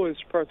Pet Boys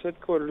Parts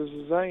Headquarters.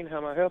 This is Zane.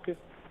 How may I help you?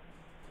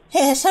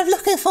 Yes, I'm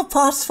looking for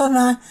parts for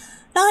my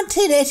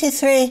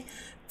 1983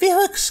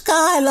 Buick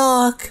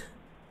Skylark.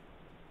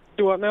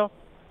 Do what now?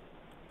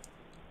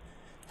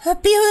 A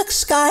Buick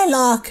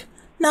Skylark,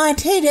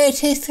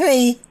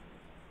 1983.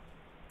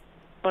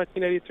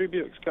 1983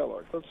 Buick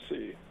Skylark. Let's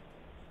see.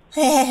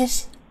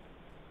 Yes.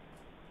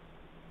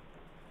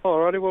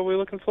 Alrighty, what are we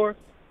looking for?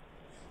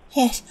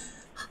 Yes.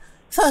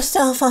 First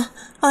off,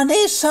 I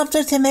need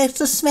something to make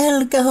the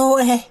smell go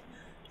away.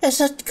 There's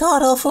a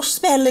god-awful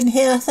smell in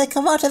here. I think I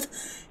might have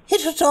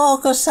hit a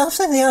dog or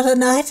something the other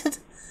night. And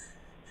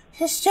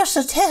it's just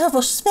a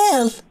terrible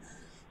smell.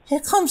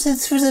 It comes in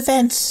through the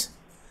vents.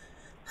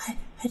 I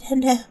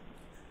don't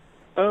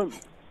know.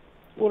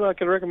 What I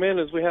can recommend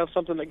is we have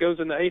something that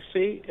goes in the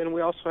AC, and we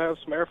also have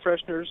some air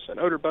fresheners and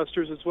odor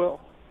busters as well.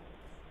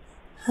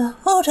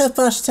 Odor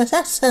buster,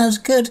 that sounds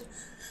good.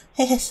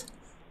 Yes.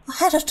 I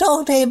had a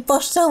dog named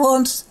Buster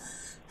once.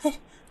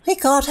 We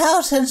got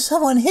out and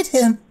someone hit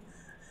him.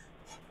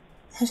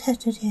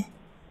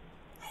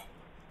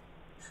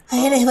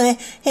 Anyway,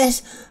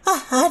 yes,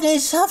 I need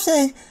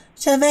something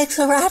to make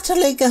the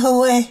rattling go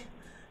away.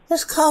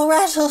 This car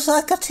rattles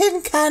like a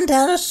tin can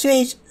down the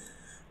street.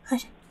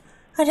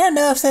 I don't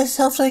know if there's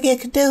something you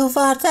can do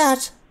about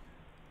that.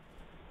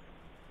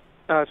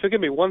 If you'll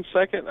give me 1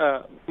 second,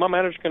 my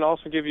manager can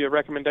also give you a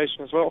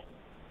recommendation as well.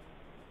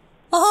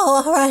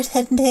 Oh, all right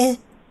then, dear.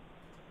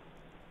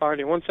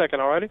 Alrighty, 1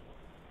 second, alrighty?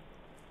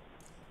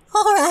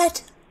 All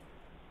right.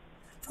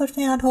 Put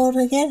me on hold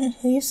again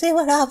and you see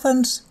what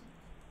happens.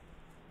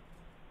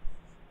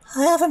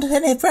 I haven't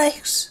any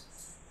brakes.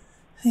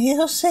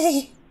 You'll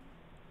see.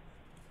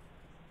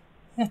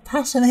 They're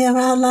passing me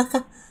around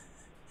like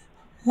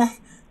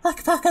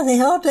back in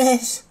the old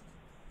days.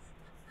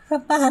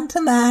 From man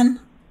to man.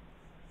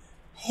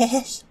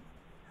 Yes.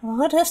 I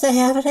wonder if they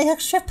have any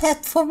extra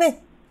pep for me.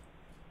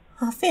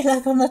 I feel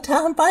like on the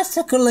town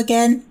bicycle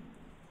again.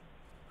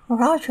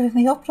 Riding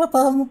me up the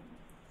bum.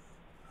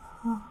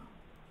 Oh,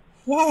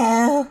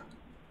 yeah.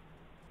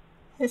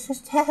 This is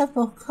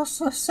terrible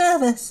customer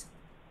service.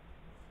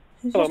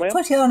 Hello, ma'am.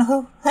 Put you on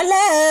hold.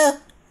 Hello.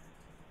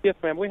 Yes,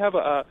 ma'am. We have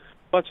a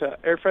bunch of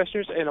air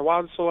fresheners and a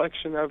wide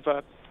selection of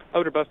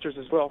odor busters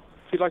as well.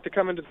 If you'd like to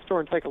come into the store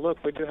and take a look,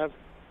 we do have.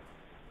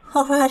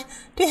 All right.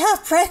 Do you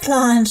have brake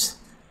lines?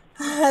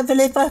 I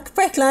believe my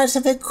brake lines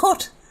have been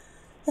cut.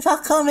 If I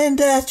come in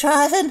there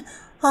driving,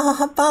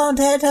 I'm bound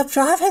to end up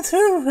driving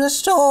through the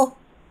store.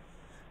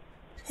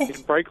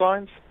 These brake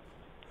lines?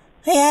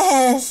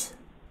 Yes.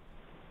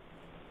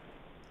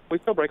 We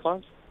sell brake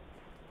lines.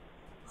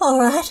 All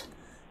right.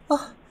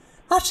 Well,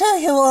 I'll tell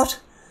you what.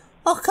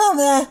 I'll come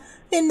there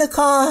in the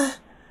car.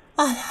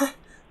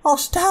 I'll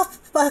stop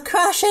by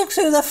crashing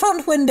through the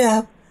front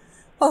window.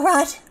 All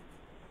right?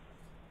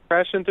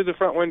 Crashing through the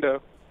front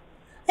window?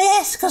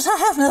 Yes, because I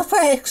have no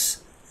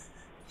brakes.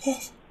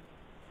 Yes.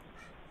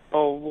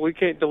 Oh, we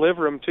can't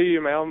deliver them to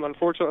you, ma'am,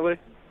 unfortunately.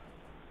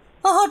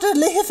 I'll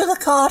deliver the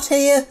car to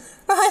you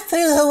right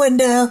through the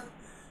window.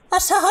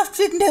 That's how I've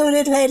been doing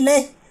it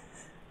lately.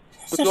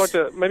 Would you like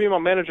to, maybe my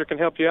manager can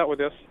help you out with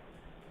this.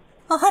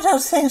 Oh, I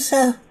don't think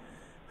so.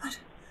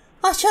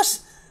 I'll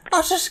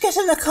just get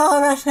in the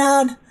car right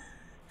now and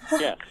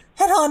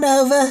head on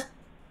over.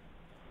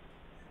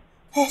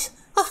 Yes,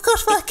 I've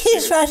got my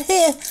keys right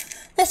here.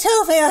 They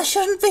told me I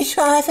shouldn't be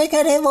driving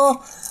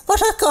anymore,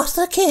 but I've got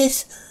the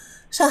keys.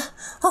 So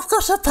I've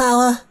got the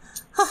power.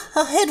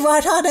 I'll head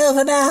right on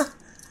over now.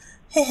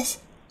 Yes.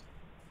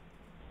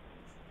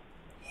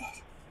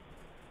 Yes.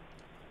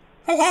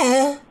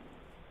 Hello.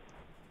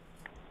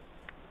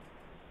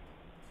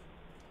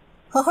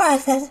 All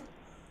right then.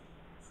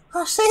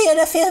 I'll see you in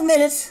a few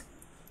minutes.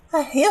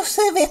 You'll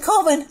see me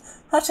coming.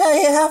 I'll tell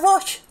you how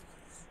much.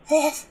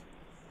 Yes.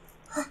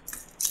 I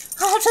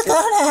have to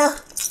go now.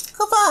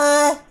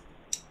 Goodbye.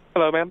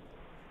 Hello, ma'am.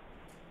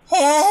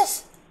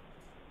 Yes?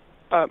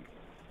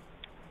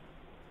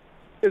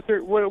 Is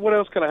there what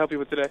else can I help you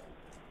with today?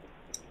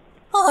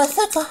 Oh,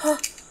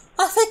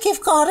 I think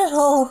you've got it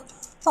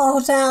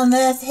all down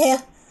there,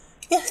 dear.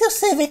 You'll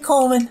see me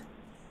coming.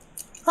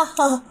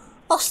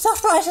 I'll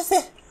stop right at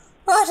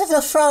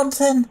the front,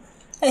 and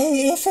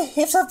if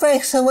the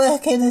brakes are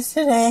working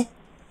today.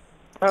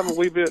 I'm having a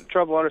wee bit of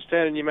trouble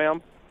understanding you,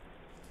 ma'am.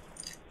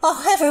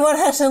 Oh, everyone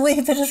has a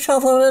wee bit of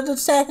trouble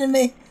understanding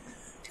me.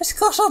 It's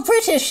because I'm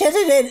British,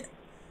 isn't it?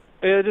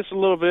 Yeah, just a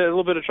little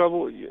bit of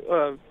trouble.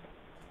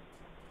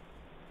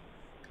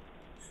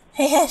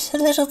 Yes, a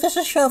little bit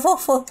of trouble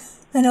for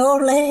an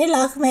old lady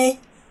like me.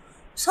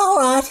 It's all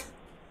right.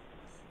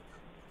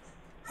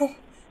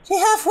 Do you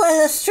have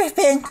weather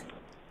stripping?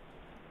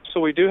 So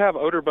we do have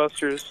odor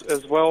busters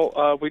as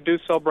well. We do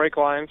sell brake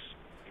lines.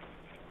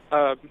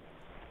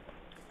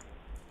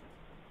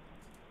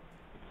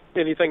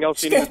 Anything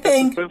else you need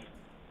assistance with?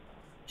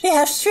 Do you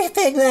have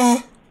stripping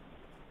there?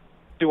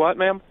 Do what,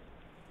 ma'am?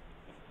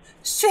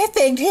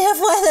 Stripping. Do you have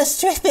weather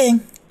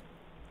stripping?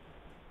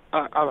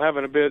 I'm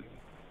having a bit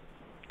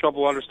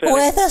trouble understanding.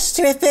 Weather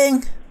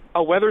stripping.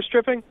 Oh, weather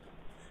stripping?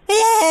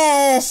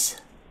 Yes.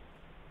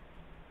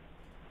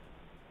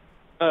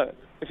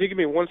 If you give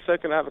me 1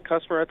 second, I have a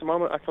customer at the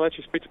moment. I can let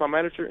you speak to my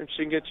manager, and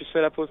she can get you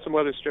set up with some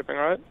weather stripping,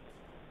 all right?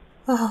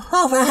 Oh,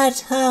 all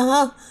right.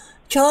 I'll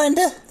join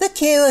the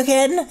queue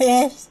again,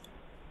 yes.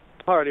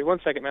 Alrighty, 1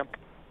 second, ma'am.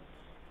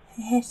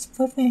 Yes,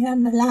 put me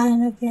on the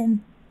line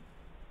again.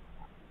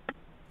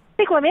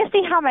 Speak with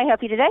Misty. How may I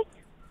help you today?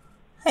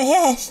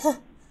 Yes,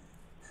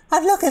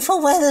 I'm looking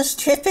for weather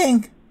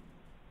stripping.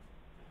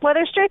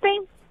 Weather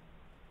stripping?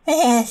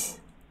 Yes.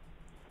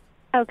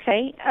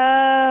 Okay.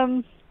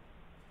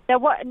 Now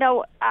what?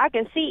 No, I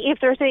can see if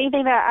there's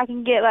anything that I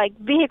can get like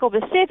vehicle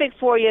specific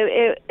for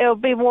you. It'll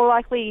be more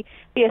likely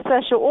be a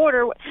special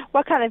order.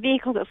 What kind of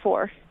vehicle is it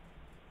for?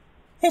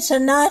 It's a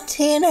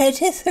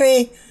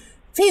 1983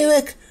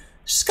 Buick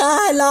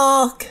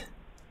Skylark.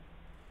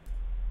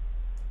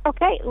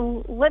 Okay,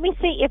 let me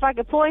see if I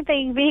can pull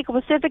anything vehicle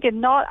specific. If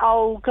not,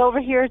 I'll go over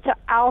here to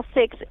aisle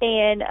 6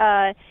 and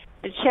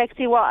check and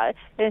see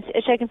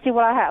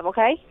what I have.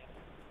 Okay.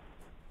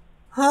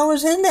 I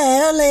was in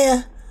there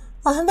earlier.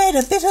 I made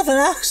a bit of an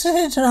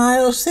accident in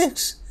aisle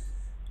 6.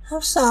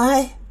 I'm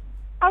sorry.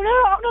 Oh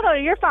no,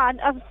 you're fine.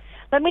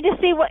 Let me just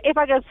see if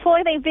I can pull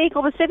anything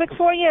vehicle specific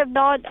for you. If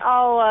not,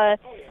 I'll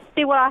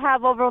see what I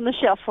have over on the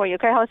shelf for you.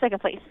 Okay, hold a second,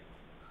 please.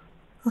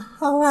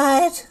 All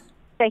right.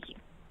 Thank you.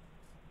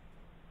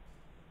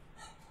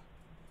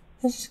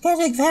 It's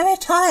getting very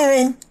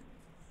tiring.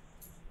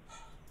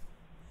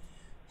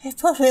 It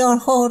put me on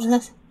hold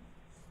at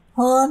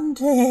 1,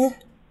 2,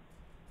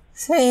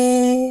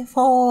 3,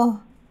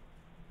 4,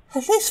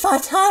 at least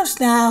 5 times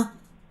now.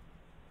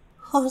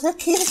 Oh, the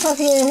keys are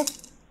here.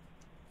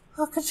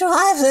 I could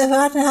drive there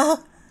right now.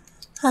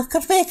 I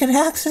could make an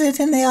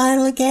accident in the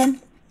aisle again.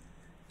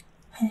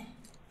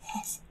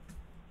 Yes.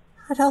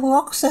 I don't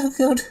walk so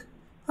good.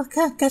 I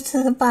can't get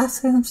to the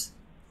bathrooms.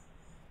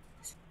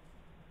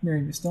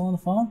 Miriam, you still on the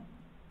phone?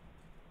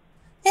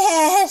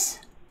 Yes.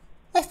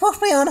 They put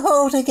me on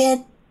hold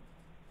again.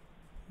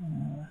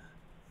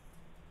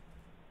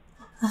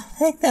 I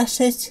think that's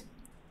it.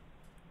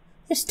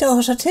 These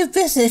doors are too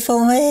busy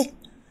for me.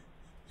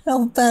 An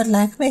old bird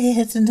like me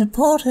isn't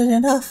important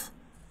enough.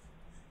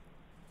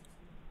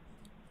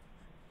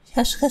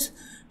 Just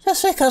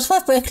because my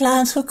brake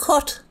lines were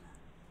cut,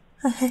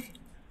 I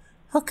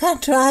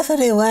can't drive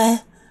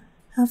anywhere.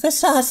 And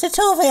besides, they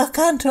told me I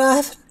can't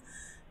drive.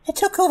 They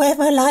took away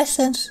my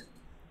license.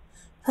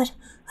 But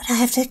I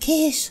have the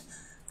keys.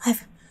 I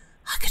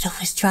can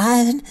always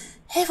drive, and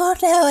they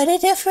won't know any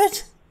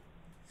different.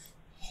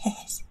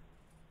 Yes.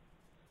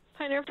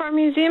 Pioneer Farm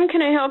Museum,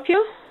 can I help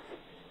you?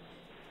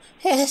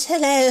 Yes,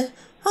 hello.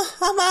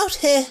 I'm out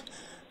here.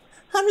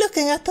 I'm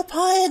looking at the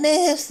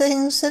Pioneer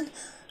things, and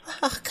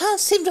I can't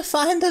seem to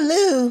find the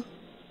loo.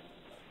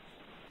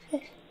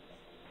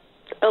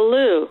 A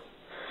loo?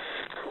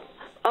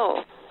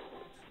 Oh.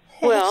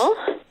 Yes. Well?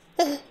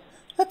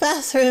 The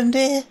bathroom,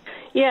 dear.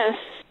 Yes.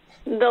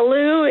 The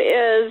loo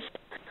is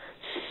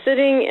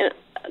sitting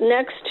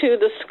next to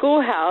the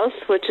schoolhouse,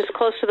 which is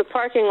close to the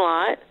parking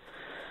lot.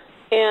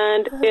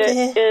 And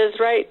it is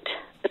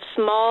a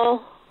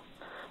small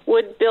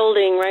wood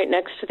building right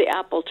next to the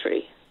apple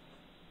tree.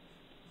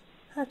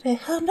 Oh dear,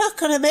 I'm not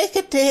going to make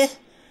it, dear.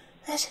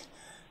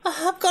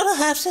 I'm going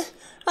to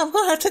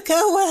have to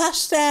go where I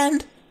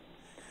stand.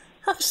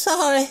 I'm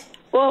sorry.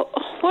 Well,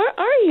 where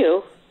are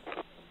you?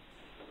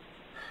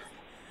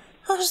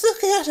 I was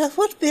looking at a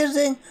wood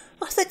building.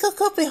 I think I'll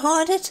go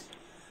behind it.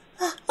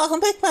 I'll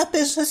make my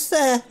business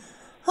there.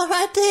 All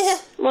right, dear?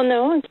 Well,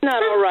 no, it's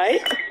not all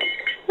right.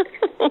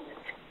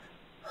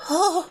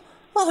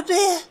 Oh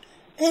dear,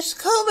 it's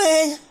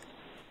coming.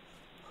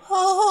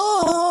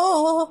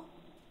 Oh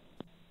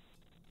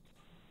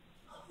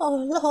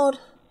Lord.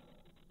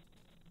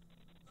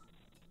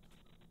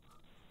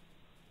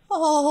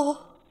 Oh,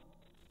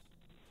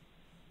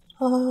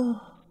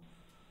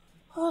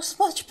 it's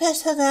much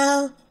better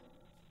now.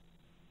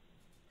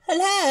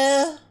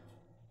 Hello?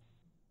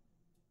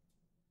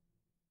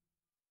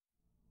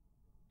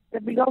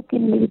 be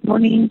looking this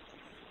morning.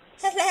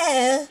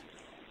 Hello?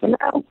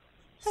 Hello?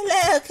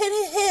 Hello, can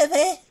you hear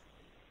me?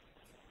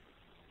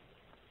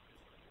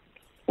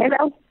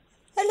 Hello?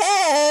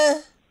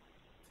 Hello?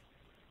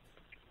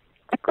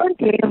 I can't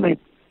hear me.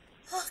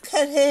 I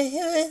can't hear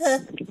you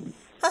either.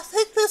 I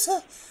think there's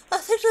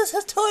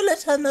a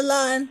toilet on the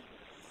line.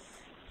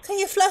 Can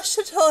you flush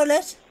the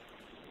toilet?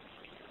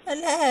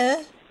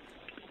 Hello?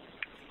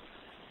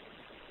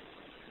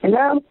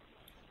 Hello?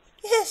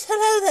 Yes,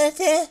 hello there,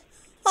 dear.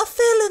 I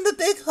fell in the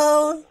big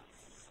hole.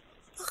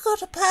 I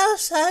got a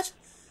parasite,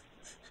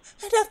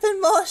 and I've been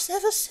moist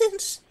ever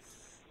since.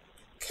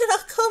 Can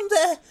I come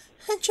there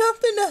and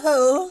jump in the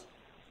hole?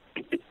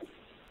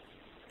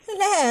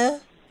 Hello?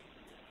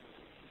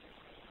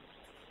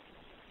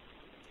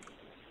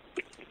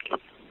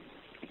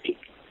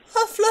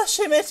 I'm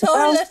flushing my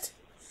toilet.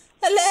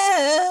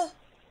 Hello?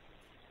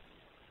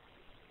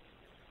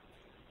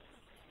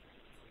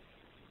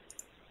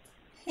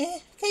 Yeah,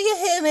 can you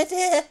hear me,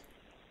 dear?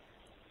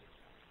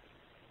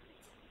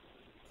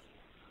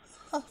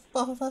 Oh,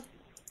 bother.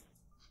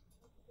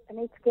 I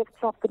need to give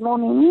Chop good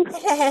morning.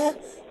 Hello?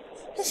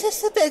 Is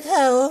this the big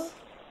hole?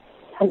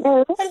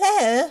 Hello?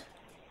 Hello?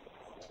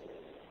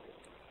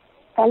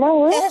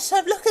 Hello? Yes,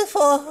 I'm looking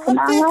for Can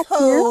a I big help you?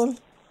 hole.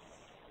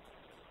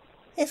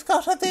 You've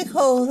got a big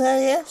hole there,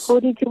 yes? Who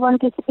did you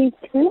want to speak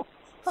to?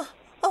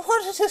 I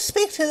wanted to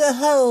speak to the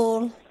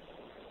hole.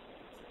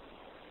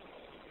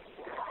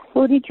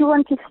 Who did you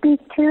want to speak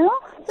to?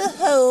 The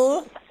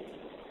hole.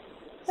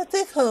 The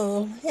big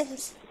hole,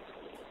 yes.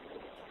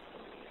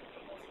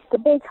 The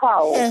big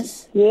hole?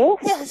 Yes. Yes?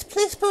 Yes,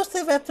 please put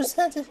the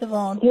representative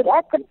on. You're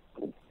at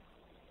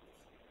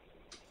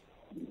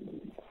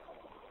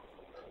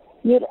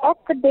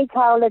the big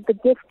hole at the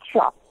gift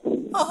shop.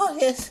 Oh,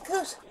 yes,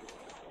 good.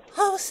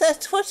 I was there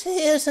 20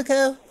 years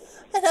ago,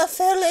 and I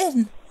fell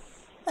in,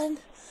 and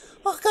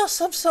I got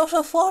some sort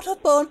of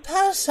waterborne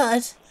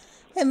parasite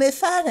in my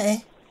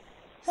fanny,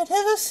 and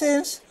ever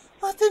since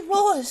I've been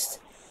moist,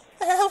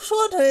 and I was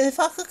wondering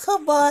if I could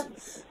come by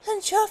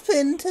and jump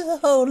into the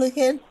hole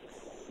again,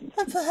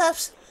 and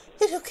perhaps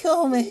it'll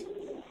cure me.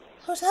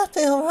 Would that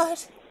be all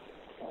right?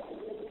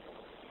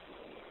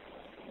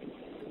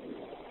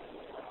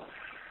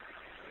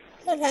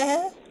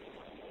 Hello?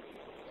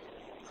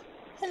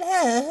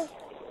 Hello?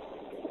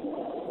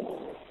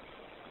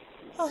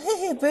 I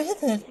hear you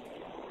breathing.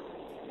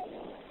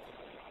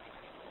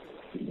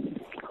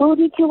 Who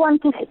did you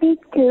want to speak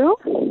to?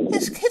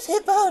 Is Kitty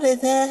Body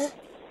there?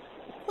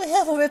 We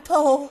have a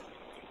report.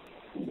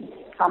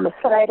 I'm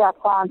afraid I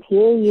can't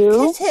hear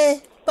you.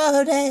 Kitty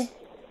Body.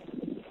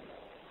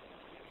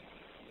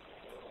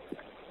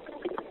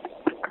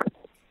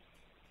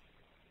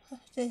 Oh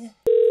dear.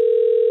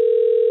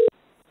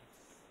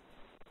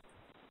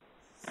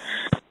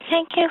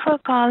 Thank you for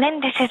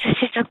calling. This is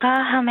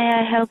Shizuka. How may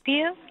I help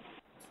you?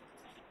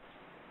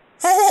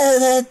 Hello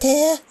there,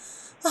 dear.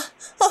 I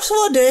was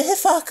wondering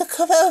if I could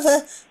come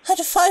over and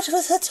fight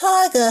with a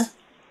tiger.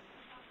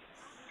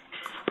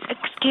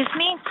 Excuse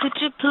me, could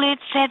you please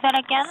say that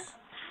again?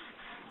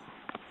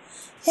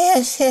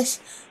 Yes.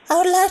 I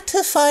would like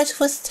to fight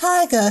with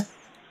tiger.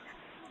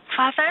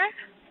 Father?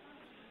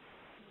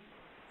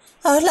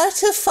 I would like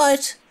to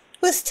fight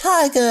with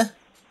tiger.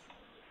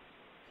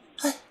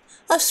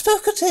 I've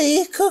spoken to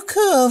E. Cuckoo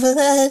over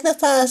there in the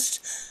past.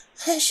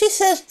 And she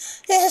said,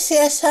 yes,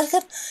 I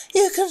can.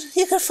 You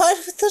can fight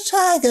with the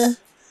tiger.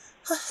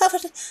 I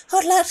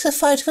would like to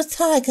fight with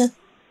tiger.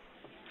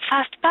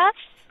 Fast pass?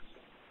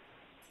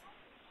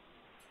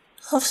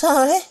 I'm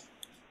sorry.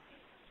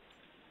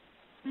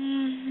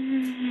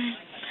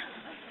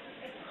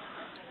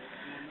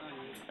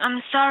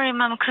 I'm sorry,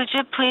 Mom. Could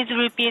you please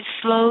repeat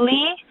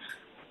slowly?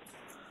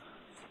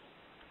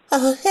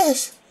 Oh,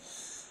 yes.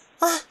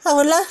 I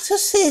would like to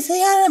see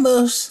the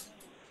animals.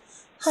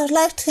 I would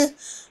like to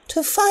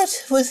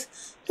fight with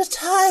the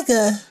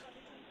tiger.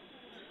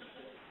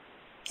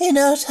 You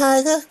know,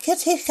 tiger,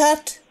 kitty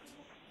cat.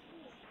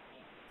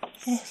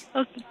 Yes.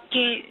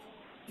 Okay.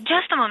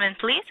 Just a moment,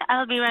 please.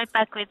 I'll be right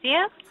back with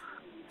you.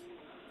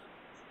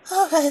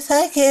 All right,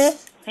 thank you.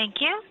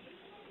 Thank you.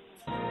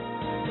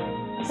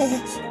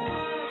 Yes.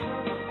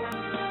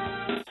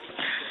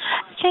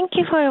 Thank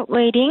you for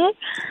waiting.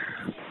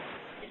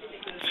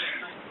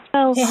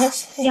 So,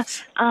 yes. Yeah,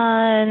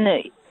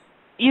 and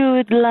you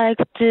would like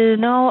to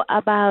know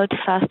about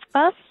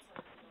FastPass?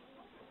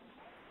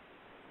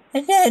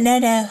 No.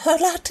 I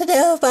would like to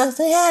know about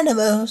the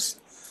animals.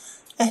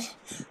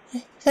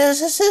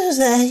 There's a zoo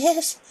there,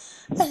 yes.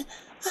 I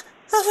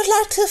would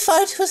like to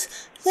fight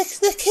with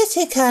the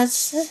kitty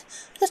cats,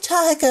 the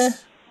tiger.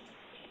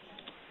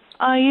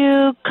 Are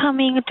you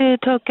coming to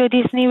Tokyo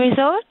Disney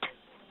Resort?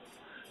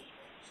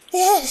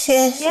 Yes.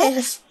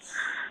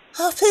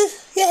 Oh,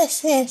 please,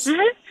 yes.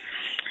 Mm-hmm.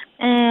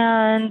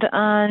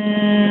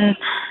 And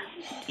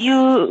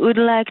you would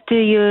like to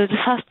use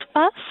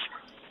FastPass?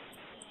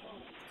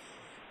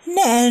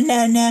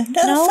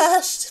 No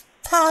fast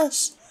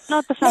pass.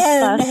 Not the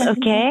FastPass, No.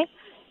 okay.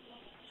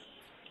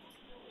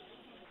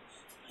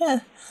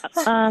 No.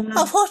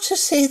 I want to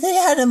see the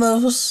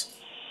animals.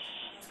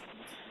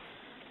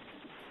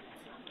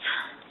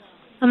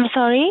 I'm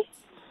sorry?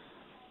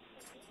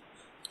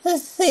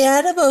 The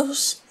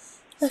animals.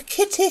 The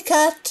kitty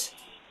cat.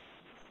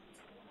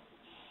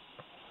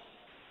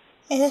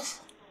 Yes.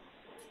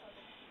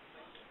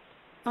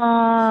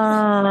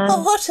 I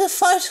want to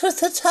fight with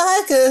the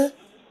tiger.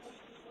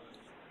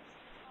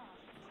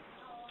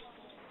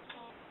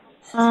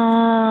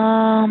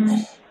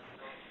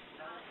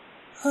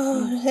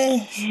 Oh,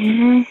 yes.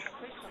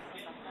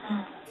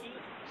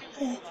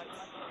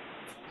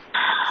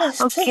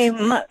 Okay,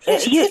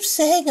 Just keep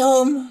saying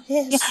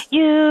yes.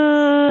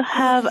 You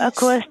have a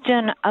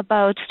question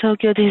about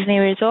Tokyo Disney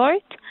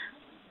Resort?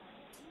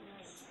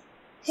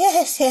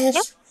 Yes.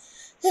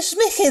 Is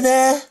Mickey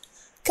there?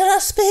 Can I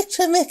speak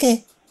to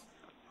Mickey?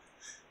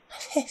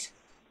 Yes.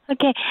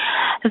 Okay,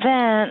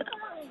 then,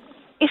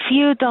 if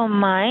you don't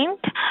mind,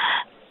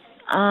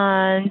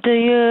 do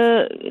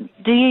you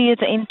use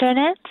the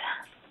internet?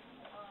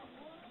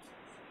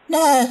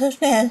 No.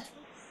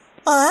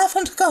 I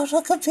haven't got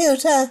a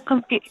computer.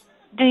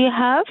 Do you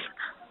have?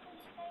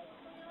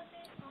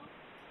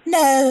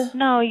 No.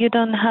 No, you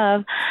don't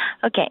have.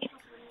 Okay.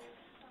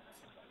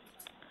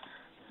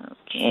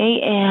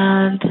 Okay,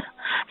 and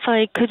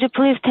sorry, could you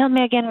please tell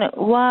me again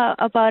what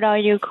about are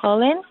you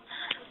calling?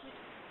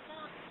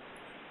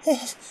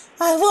 Yes,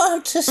 I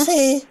want to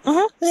see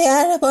the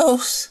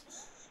animals.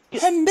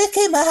 And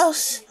Mickey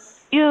Mouse.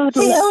 He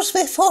owes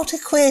me 40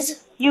 quid.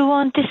 You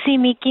want to see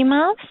Mickey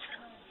Mouse?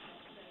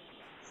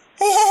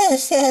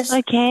 Yes.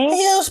 Okay.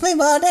 He owes me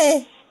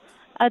money.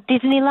 At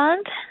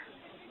Disneyland?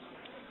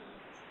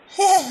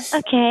 Yes.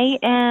 Okay,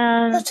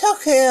 and... At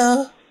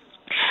Tokyo.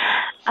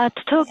 At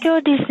Tokyo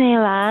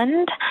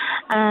Disneyland,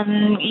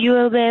 you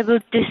will be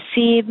able to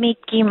see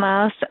Mickey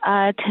Mouse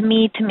at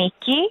Meet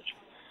Mickey.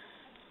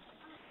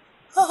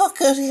 Oh,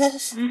 good,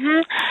 yes.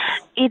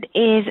 It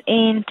is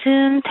in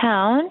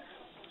Toontown.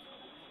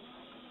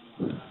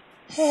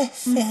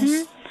 Yes.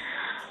 And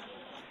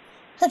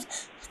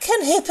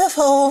can he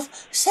perform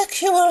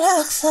sexual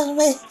acts on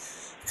me?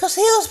 Because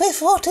he owes me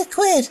 40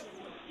 quid.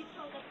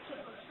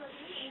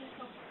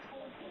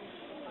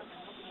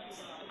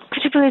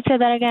 Could you please say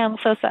that again? I'm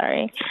so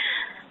sorry.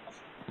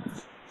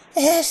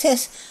 Yes.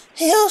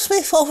 He owes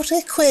me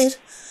 40 quid.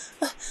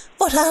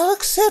 But I'll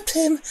accept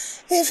him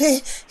if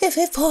he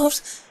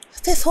performs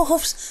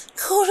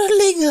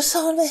cunnilingus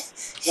on me.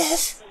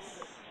 Yes.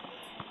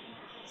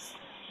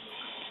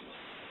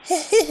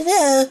 You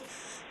know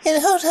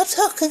what I'm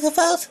talking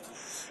about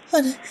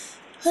when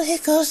he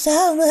goes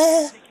down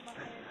there.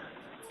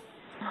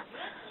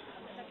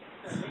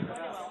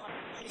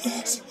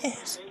 Yes.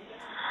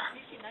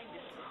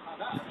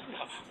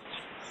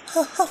 I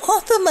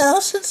want the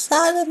mouse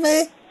inside of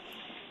me.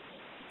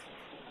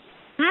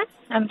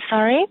 I'm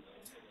sorry?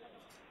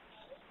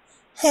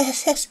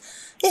 Yes.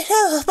 You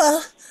know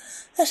about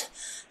the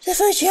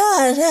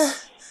vagina.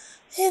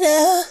 You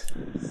know.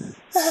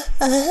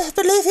 I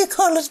believe you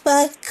call it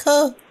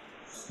Michael.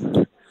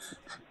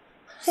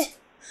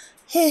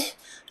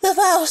 The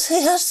mouse,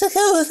 he has to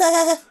go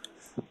there.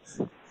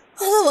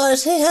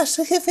 Otherwise, he has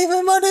to give me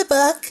my money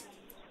back.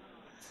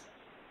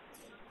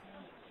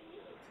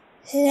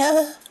 You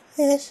know,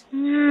 yes.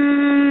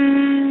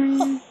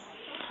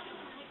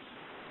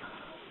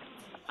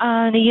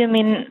 You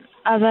mean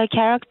other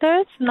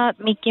characters, not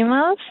Mickey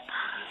Mouse?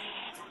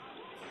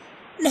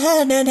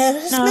 No,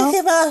 it's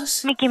Mickey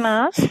Mouse. Mickey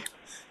Mouse?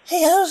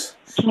 He owes...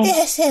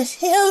 Yes,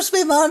 he owes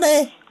me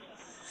money.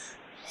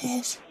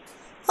 Yes.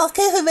 I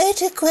gave him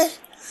 80 quid.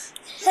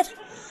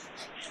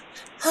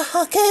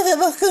 I gave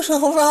him a good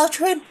old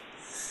rogering.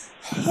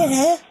 You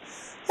know.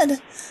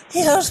 And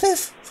he owes me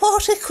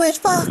 40 quid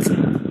back.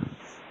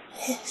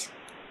 Yes.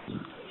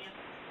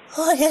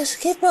 Oh, yes,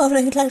 keep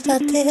moaning like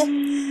that, dear.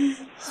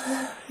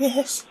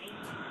 Yes.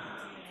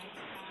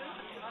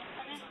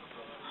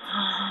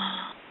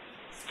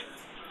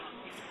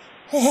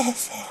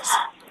 Yes.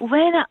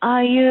 When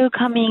are you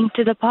coming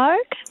to the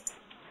park?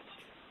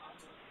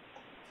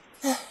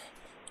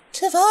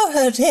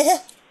 Tomorrow,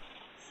 dear.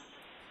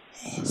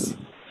 Yes.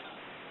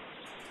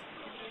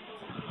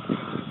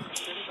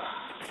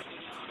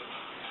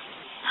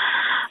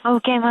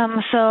 Okay,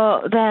 Mom,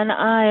 so then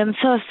I am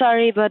so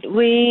sorry, but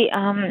we,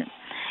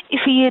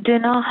 if you do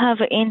not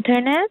have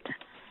internet,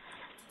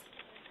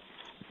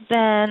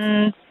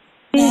 then...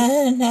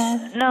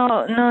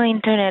 No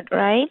internet,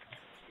 right?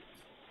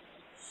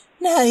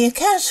 No, you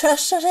can't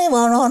trust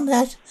anyone on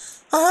that.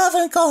 I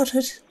haven't got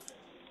it.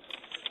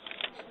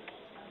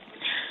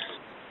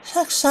 It's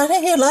like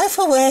signing your life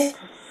away.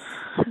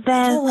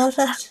 Then,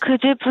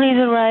 could you please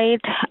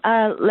write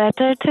a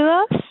letter to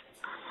us?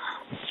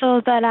 So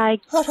that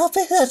I'll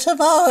be there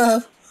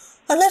tomorrow.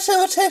 Unless it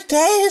will take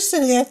days to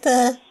get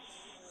there.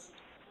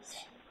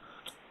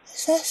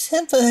 It's that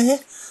simple. I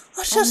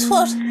just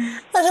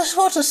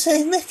want to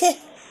see Mickey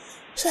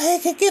so he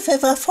can give me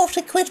my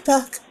 40 quid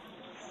back.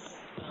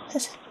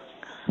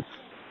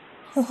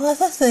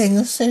 Other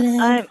things, you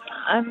know.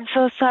 I'm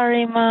so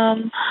sorry,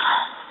 Mom.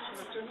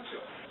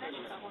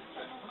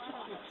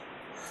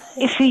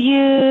 If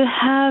you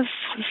have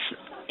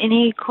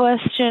any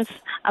questions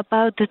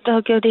about the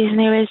Tokyo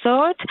Disney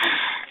Resort,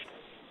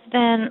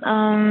 Then,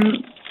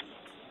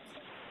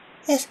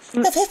 Yes,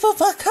 if I put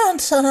my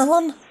console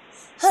on.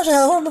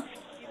 Hold on.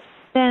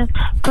 Then,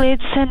 please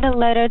send a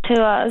letter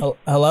to us.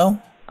 Hello?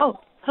 Oh,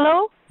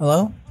 hello?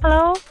 Hello?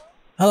 Hello?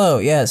 Hello,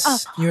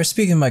 yes. You were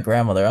speaking to my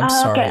grandmother. I'm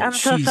sorry. Okay, I'm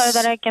so sorry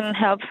that I can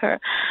help her.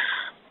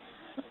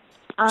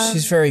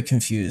 She's very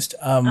confused.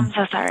 I'm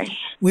so sorry.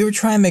 We were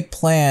trying to make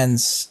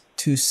plans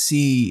to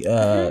see,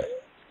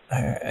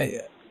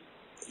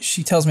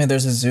 she tells me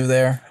there's a zoo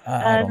there.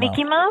 I don't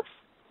Mickey know.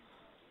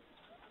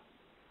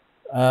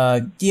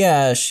 Mouse?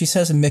 Yeah, she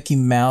says a Mickey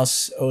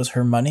Mouse owes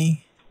her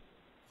money.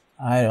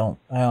 I don't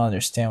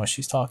understand what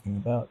she's talking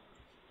about.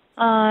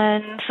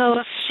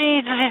 So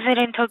she's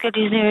visiting Tokyo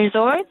Disney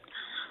Resort?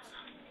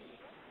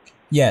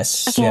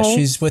 Yes, Okay. yeah,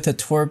 she's with a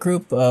tour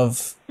group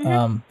of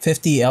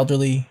 50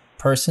 elderly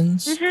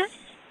persons,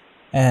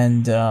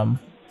 and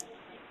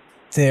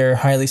they're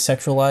highly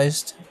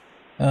sexualized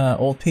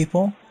old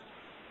people.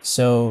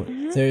 So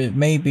there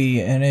may be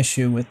an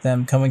issue with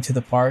them coming to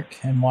the park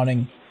and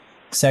wanting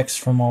sex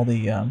from all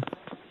the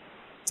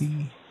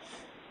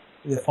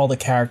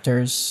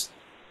characters.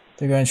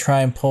 They're going to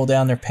try and pull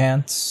down their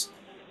pants.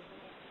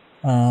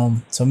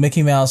 So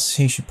Mickey Mouse,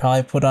 he should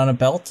probably put on a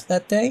belt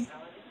that day.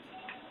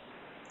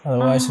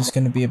 Otherwise, there's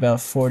going to be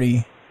about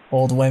 40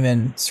 old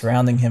women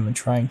surrounding him and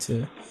trying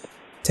to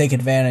take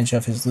advantage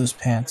of his loose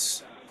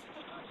pants.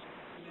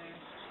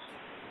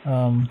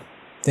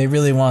 They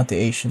really want the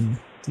Asian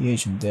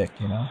dick,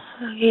 you know.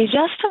 Okay,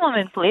 just a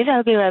moment, please.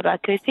 I'll be right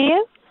back with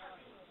you.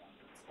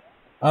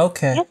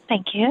 Okay. Yes,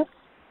 thank you.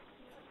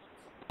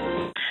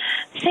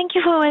 Thank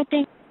you for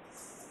waiting.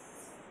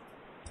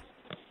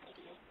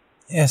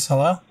 Yes,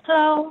 hello?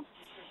 Hello.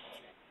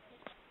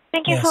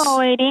 Thank you Yes. for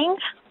waiting.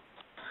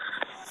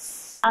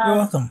 You're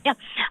welcome. Yeah,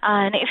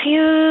 and if you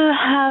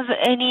have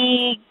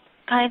any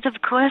kinds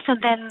of questions,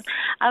 then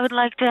I would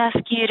like to ask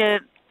you to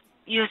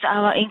use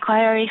our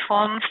inquiry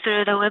forms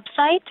through the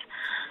website.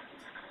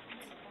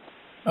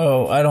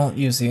 Oh, I don't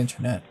use the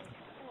internet.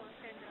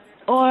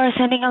 Or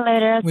sending a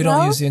letter as We well.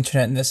 don't use the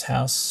internet in this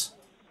house.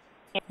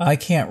 I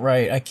can't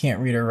write. I can't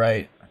read or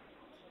write.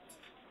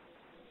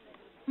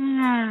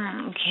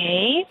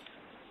 Okay.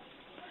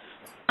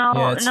 No,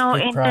 Yeah, it's no a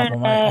big internet.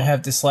 problem. I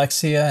have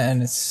dyslexia,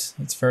 and it's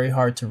very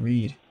hard to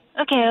read.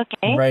 Okay.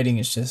 And writing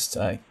is just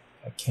I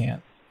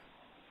can't.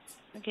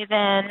 Okay,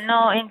 then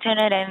no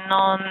internet and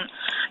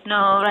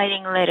no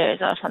writing letters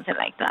or something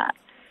like that.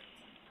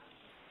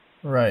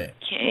 Right.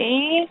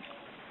 Okay.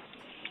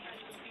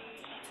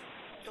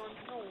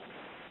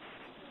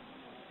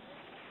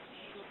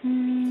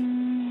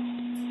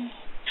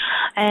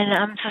 And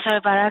I'm so sorry,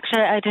 but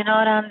actually I do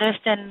not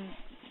understand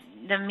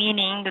the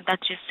meaning that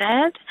you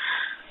said.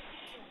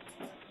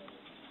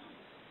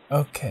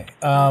 Okay.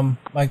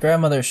 My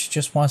grandmother, she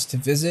just wants to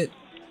visit.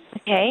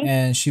 Okay.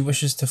 And she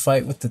wishes to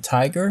fight with the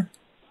tiger.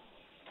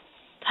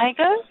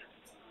 Tiger?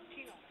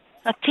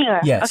 A tiger?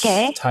 Yes.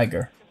 Okay.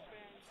 Tiger.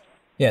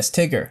 Yes,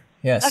 Tigger.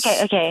 Yes.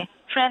 Okay.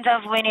 Friends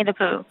of Winnie the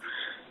Pooh.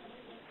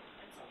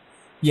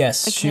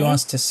 Yes, she Okay.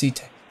 wants to see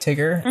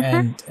Tigger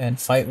and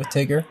fight with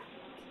Tigger.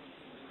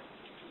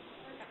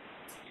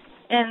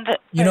 And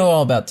You know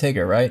all about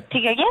Tigger, right?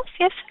 Tigger,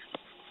 yes.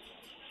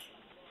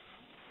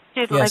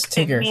 You'd Yes, like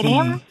to Tigger. meet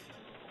him?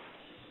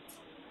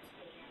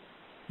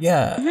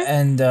 Yeah,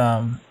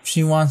 and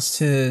she wants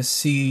to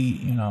see,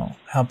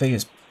 how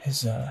big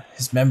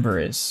his member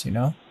is,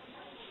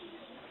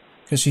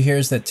 because she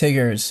hears that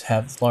Tiggers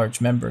have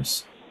large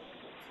members.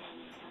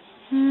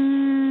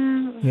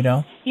 You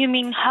know? You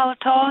mean how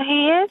tall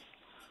he is?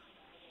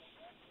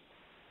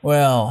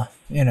 Well,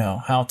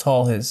 how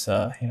tall his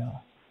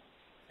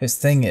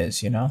thing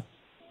is, Yes.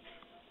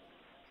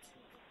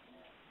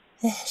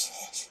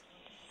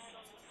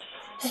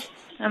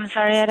 I'm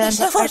sorry, I don't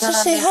Yes, I want to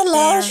see how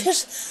large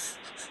understand.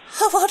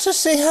 I want to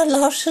see how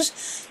large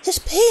his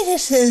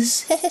penis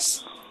is.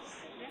 Yes.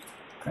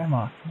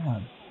 Grandma, come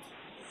on.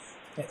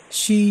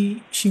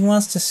 She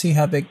wants to see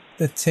how big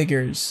the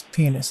Tigger's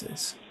penis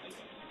is.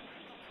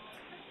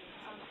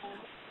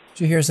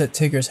 She hears that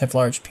Tigers have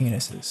large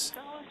penises.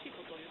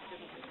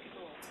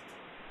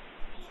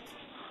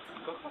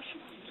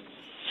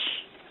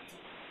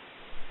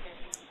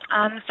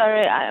 I'm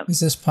sorry, Is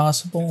this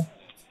possible?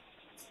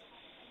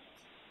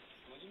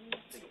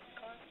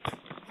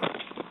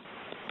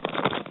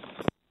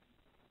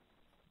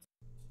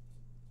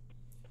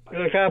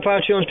 Car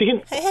park, Sean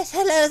speaking. Yes,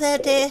 hello there,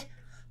 dear.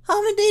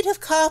 I'm in need of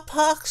car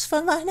parks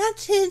for my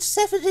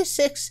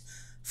 1976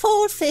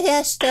 Ford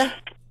Fiesta.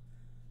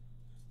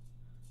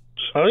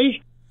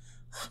 Sorry?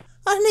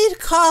 I need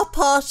car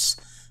parts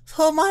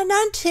for my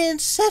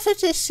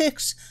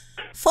 1976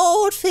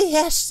 Ford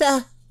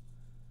Fiesta.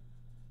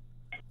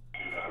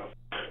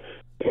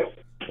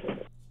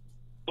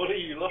 What are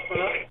you laughing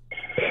at?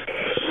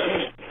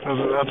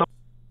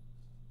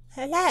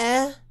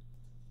 Hello?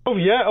 Oh,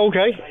 yeah,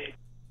 okay.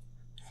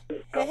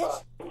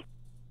 Yes?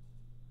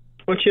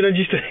 What's your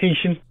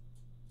registration?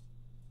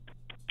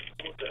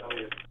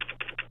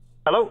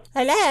 Hello?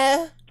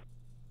 Hello?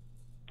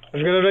 Have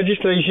you got a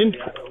registration?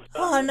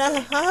 Oh,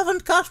 no, I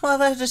haven't got my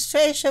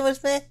registration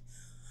with me.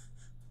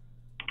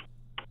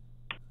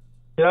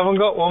 You haven't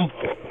got one?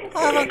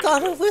 I haven't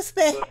got it with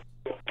me.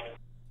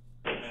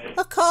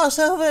 The car's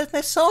over at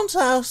my son's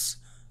house.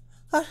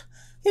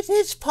 It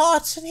needs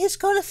parts and he's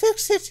going to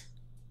fix it.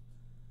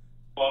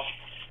 What?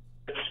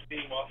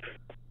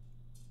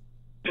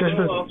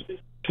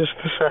 Just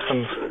a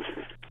second.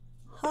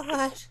 All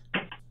right.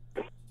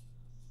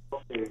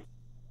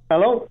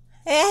 Hello?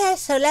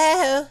 Yes,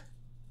 hello.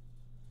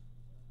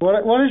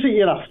 What is it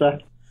you're after?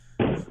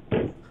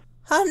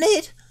 I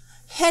need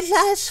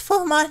headlights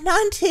for my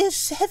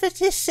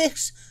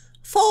 1976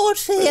 Ford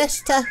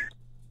Fiesta.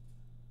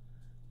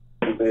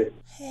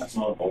 Yes.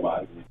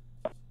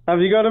 Have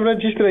you got a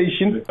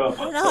registration?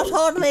 Not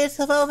on me at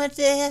the moment,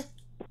 dear.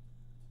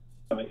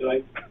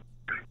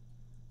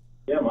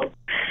 Yeah, man.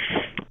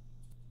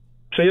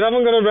 So you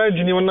haven't got a reg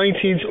and you want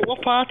 19...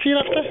 What part are you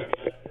after?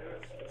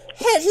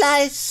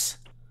 Headlights.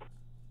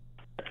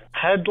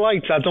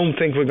 Headlights? I don't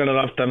think we're going to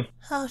have them.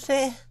 Oh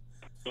dear.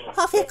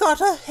 Have you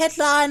got a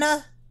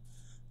headliner?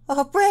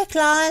 Or brake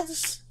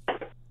lines?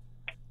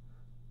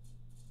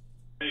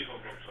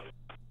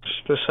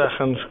 Just a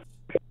second.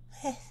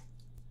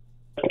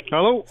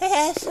 Hello?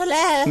 Yes,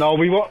 hello. No,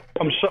 we won't.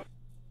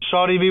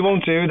 Sorry, we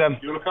won't do them.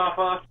 You want a car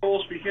park?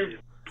 Paul speaking.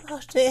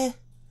 Oh dear.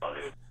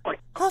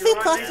 Have you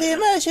got the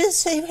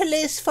emergency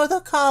release for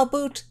the car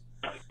boot?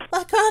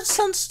 My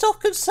grandson's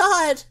stuck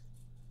inside.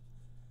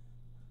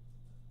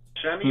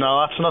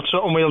 No, that's not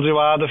something we'll do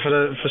either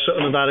for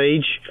something of that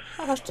age.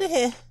 Oh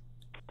dear.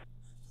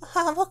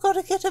 How am I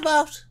going to get him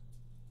out?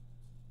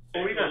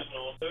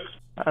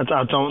 I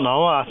don't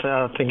know.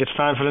 I think it's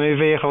time for a new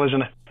vehicle,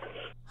 isn't it?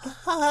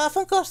 I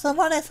haven't got the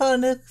money for a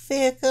new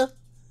vehicle.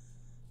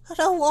 I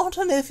don't want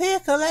a new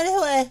vehicle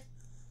anyway.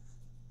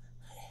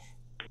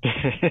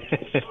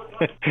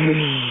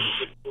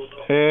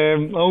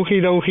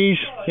 Okie dokies.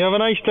 You have a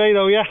nice day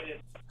though, yeah?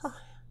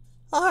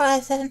 All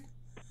right then.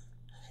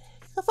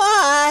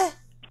 Goodbye.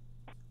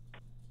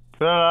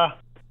 Ta-ra.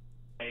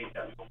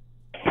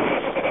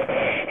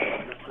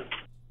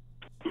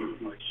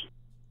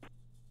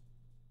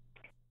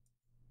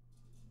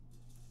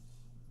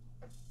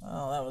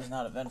 Well, that was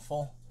not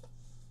eventful.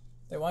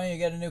 They want you to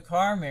get a new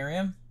car,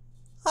 Miriam.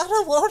 I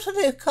don't want a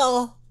new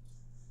car.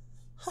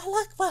 I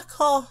like my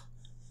car.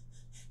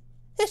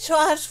 It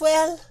drives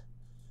well.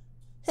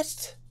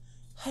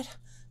 I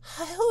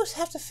always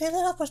have to fill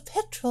it up with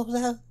petrol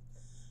though.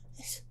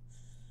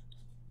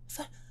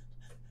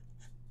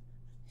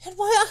 And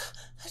my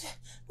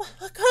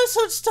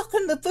grandson's stuck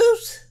in the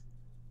boot.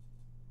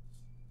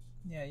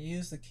 Yeah, you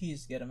use the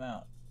keys to get him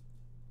out.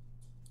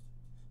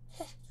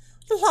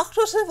 The lock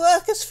doesn't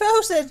work, it's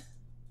frozen.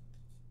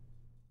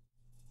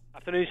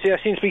 Afternoon,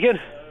 CSC speaking.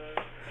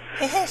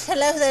 Yes,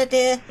 hello there,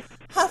 dear.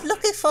 I'm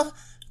looking for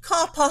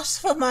car parts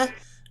for my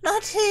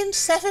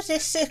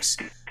 1976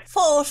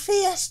 Ford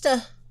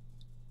Fiesta.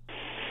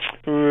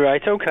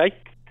 Right, okay.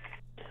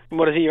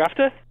 What is it you're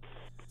after?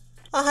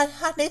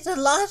 I need the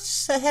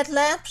lights, the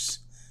headlamps,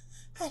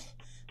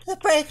 the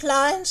brake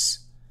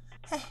lines,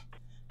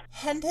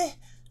 and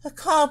the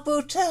car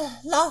boot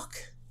lock.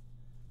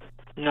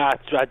 Nah,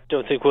 I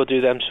don't think we'll do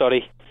them,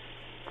 sorry.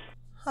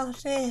 Oh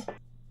dear.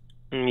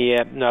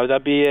 Yeah, no,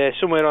 that'd be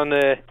somewhere on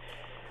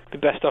be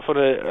best off on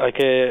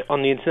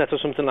on the internet or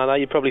something like that.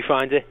 You'd probably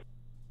find it.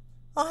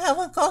 I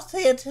haven't got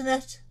the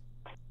internet.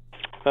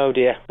 Oh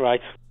dear,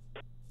 right.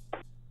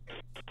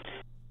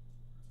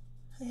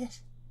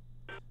 Yes.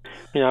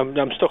 Yeah,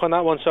 I'm stuck on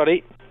that one,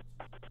 sorry.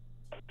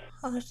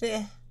 Oh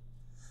dear.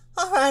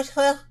 All right,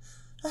 well,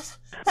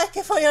 thank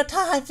you for your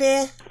time,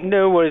 dear.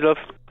 No worries, love.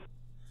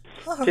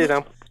 All See you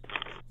right. now.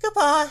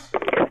 Goodbye.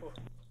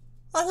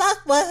 I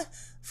like my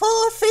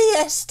Ford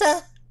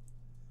Fiesta.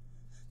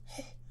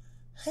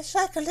 It's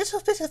like a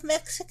little bit of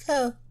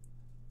Mexico.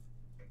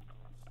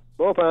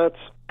 More parts.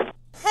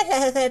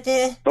 Hello there,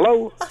 dear.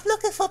 Hello? I'm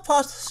looking for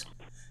parts.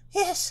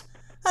 Yes,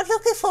 I'm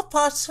looking for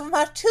parts for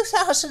my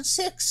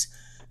 2006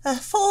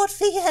 Ford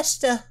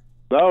Fiesta.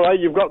 All right,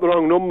 you've got the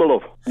wrong number,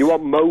 love. You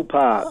want Mo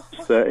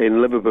Parts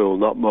in Liverpool,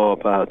 not More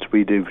Parts.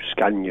 We do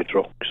Scania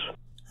trucks.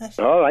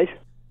 All right.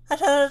 I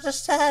don't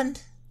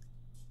understand.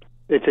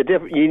 It's a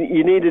different.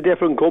 You need a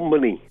different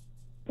company.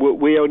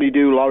 We only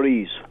do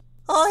lorries.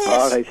 Oh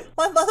yes. All right.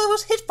 My mother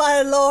was hit by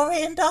a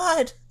lorry and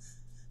died.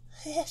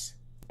 Yes.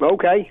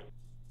 Okay.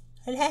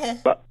 Hello.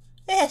 But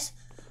yes.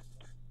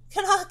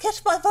 Can I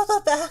get my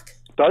mother back?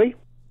 sorry.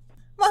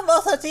 My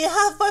mother. Do you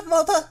have my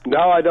mother?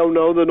 No, I don't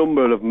know the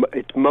number of.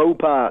 It's Mo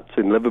Parts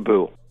in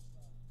Liverpool.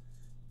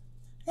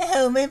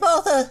 No, my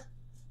mother.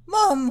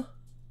 Mum.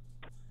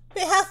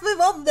 We have my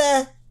mum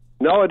there.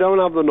 No, I don't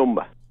have the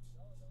number.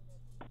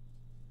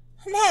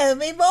 No,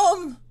 me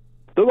mum.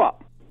 The what?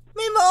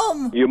 Me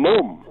mum. Your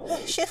mum?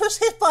 She was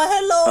hit by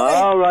a lorry.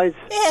 All right.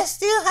 Yes,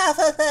 do you have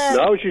her there?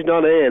 No, she's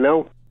not here,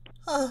 no.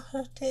 Oh,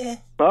 dear.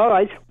 All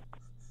right.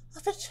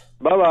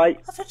 Bye-bye.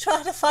 I've been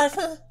trying to find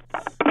for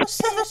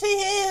 70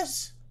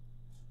 years.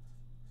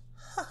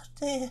 Oh,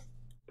 dear.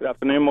 Good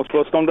afternoon, Most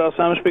Plus Stonedale,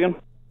 Simon speaking.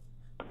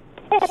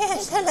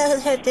 Yes, hello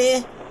there,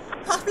 dear.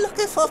 I'm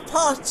looking for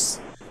parts.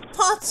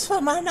 Parts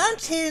for my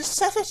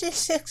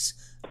 1976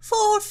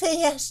 Ford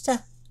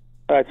Fiesta.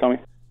 All right, Tommy.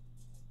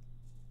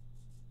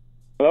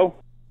 Hello?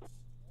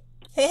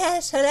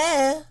 Yes,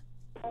 hello.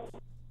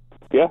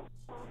 Yeah?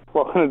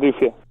 What can I do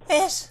for you?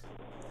 Yes.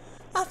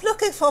 I'm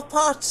looking for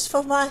parts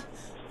for my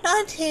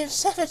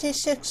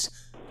 1976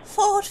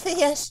 Ford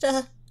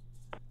Fiesta.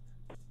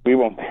 We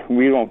won't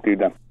do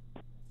them.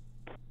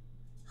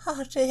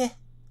 Oh dear.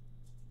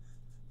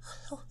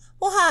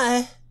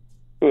 Why?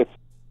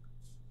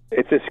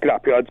 It's a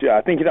scrapyard, yeah.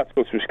 I think you'd have to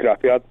go to a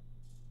scrapyard.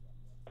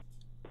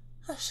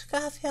 A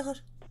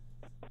scrapyard?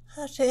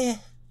 Oh dear.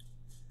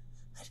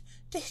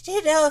 Do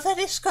you know of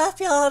any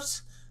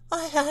scrapyards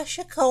I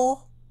should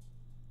call?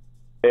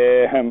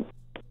 Main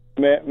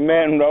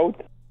Road.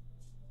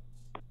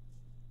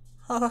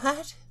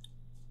 Alright.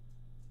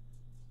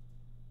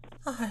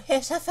 Alright,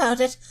 yes, I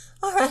found it.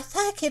 Alright,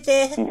 thank you,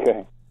 dear.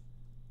 Okay.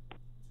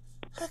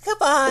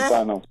 Goodbye.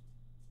 Goodbye now.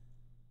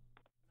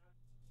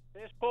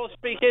 There's Paul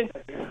speaking.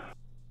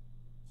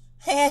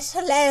 Yes,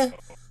 hello.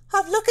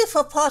 I'm looking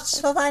for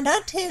parts for my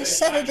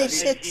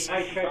 1976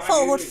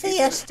 Ford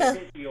Fiesta.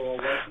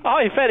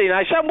 Oh, very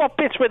nice. And what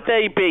bits would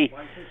they be?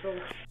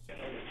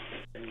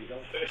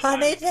 I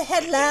need the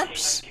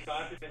headlamps,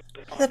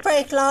 the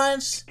brake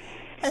lines,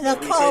 and the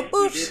car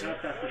boot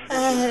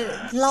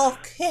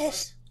lock,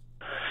 yes.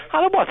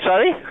 And what,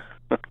 sorry?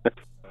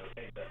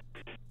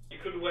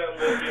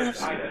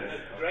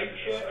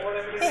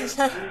 Yes,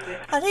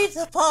 I need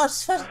the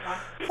parts for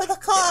the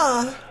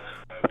car.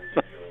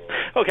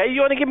 Okay,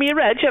 you want to give me a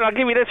reg and I'll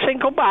give you the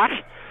single back?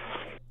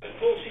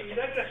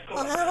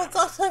 I haven't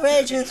got the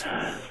rages.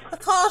 The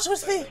car's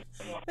with me.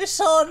 My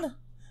son.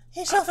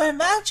 He's over in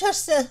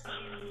Manchester.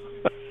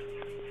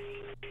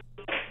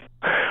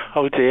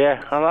 Oh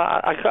dear.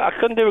 I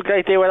couldn't do a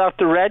great deal without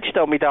the reg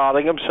though, me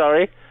darling. I'm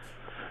sorry.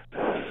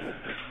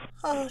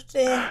 Oh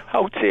dear.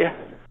 Oh dear.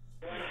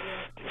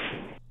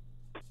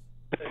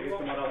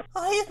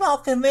 Are you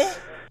mocking me?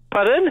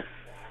 Pardon?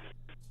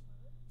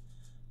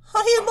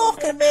 Are you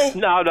mocking me?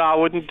 No, I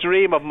wouldn't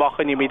dream of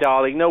mocking you, me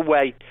darling. No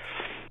way.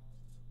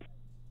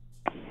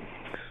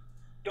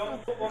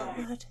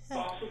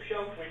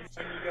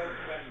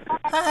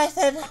 Alright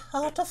then,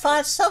 I'll have to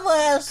find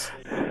somewhere else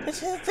to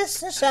do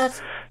business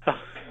at.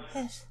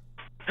 Yes.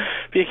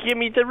 If you give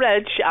me the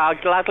reg, I'll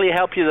gladly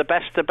help you the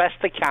best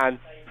I can.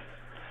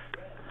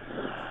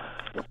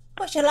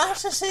 Would you like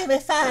to see me,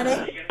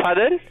 Fanny?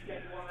 Pardon?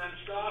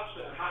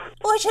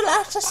 Would you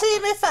like to see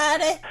me,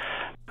 Fanny?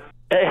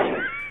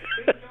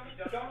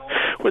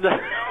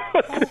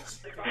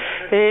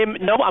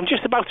 No, I'm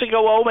just about to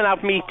go home and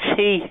have me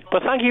tea.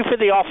 But thank you for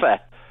the offer.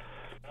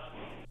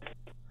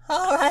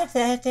 All right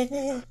then,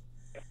 dear.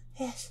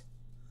 Yes.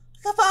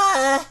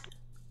 Goodbye.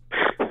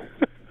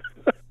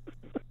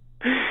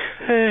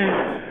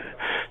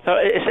 So,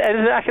 is there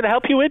anything I can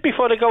help you with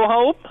before I go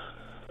home?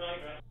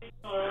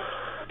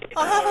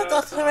 I haven't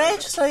got the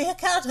range, so you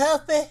can't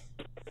help me.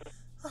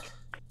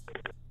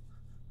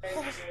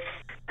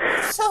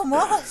 It's so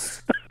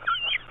moist.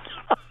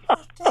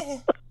 Oh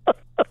dear.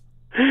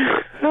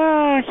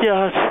 Oh,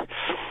 God.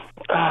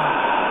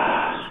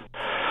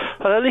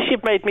 Well, at least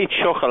you've made me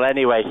chuckle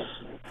anyway.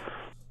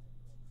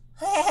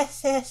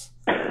 Yes.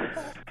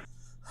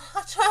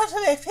 I try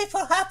to make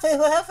people happy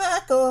wherever I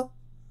go.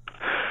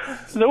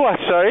 The what,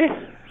 sorry?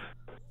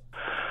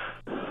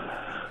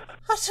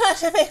 I try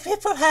to make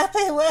people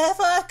happy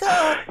wherever I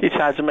go. You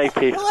try to make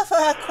people... Wherever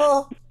I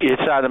go. You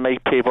try to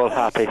make people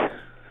happy.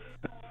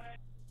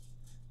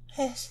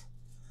 Yes.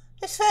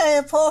 It's very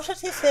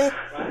important, you see.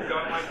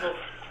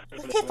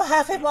 Keep a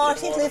happy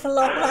Marty, live a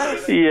long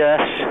life. Yes.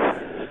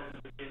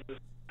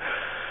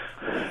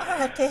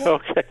 Alright, dear.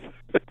 Okay.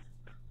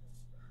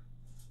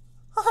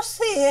 I'll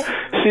see you.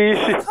 See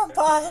you. I'll come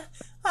by.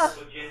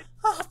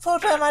 I'll pull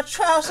down my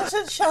trousers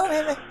and show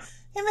him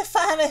my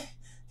fanny.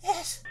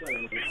 Yes.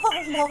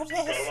 Oh, Lord,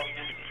 yes.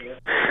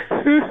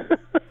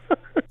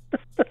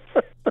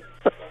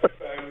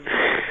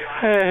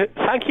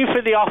 Thank you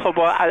for the offer,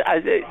 but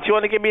do you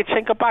want to give me a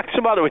tinkle back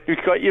tomorrow when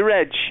you've got your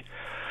reg?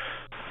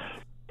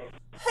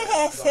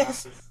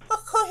 Yes. I'll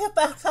call you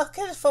back. I'll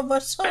get it from my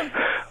son.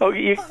 Oh,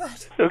 you... All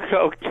right.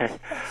 Okay.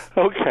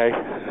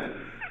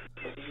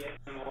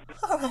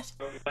 All right.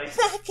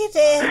 Thank you,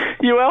 dear.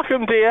 You're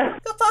welcome, dear.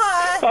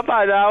 Goodbye.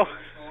 Bye-bye now.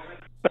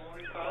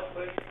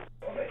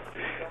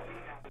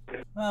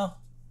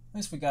 Well, at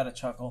least we got a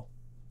chuckle.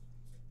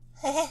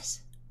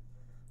 Yes.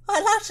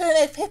 I like to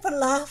make people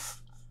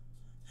laugh.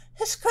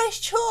 It's great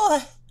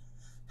joy.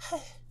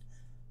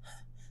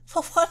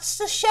 For once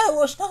the show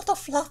was not a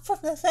flop from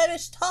the very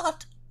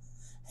start.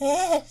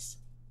 Yes.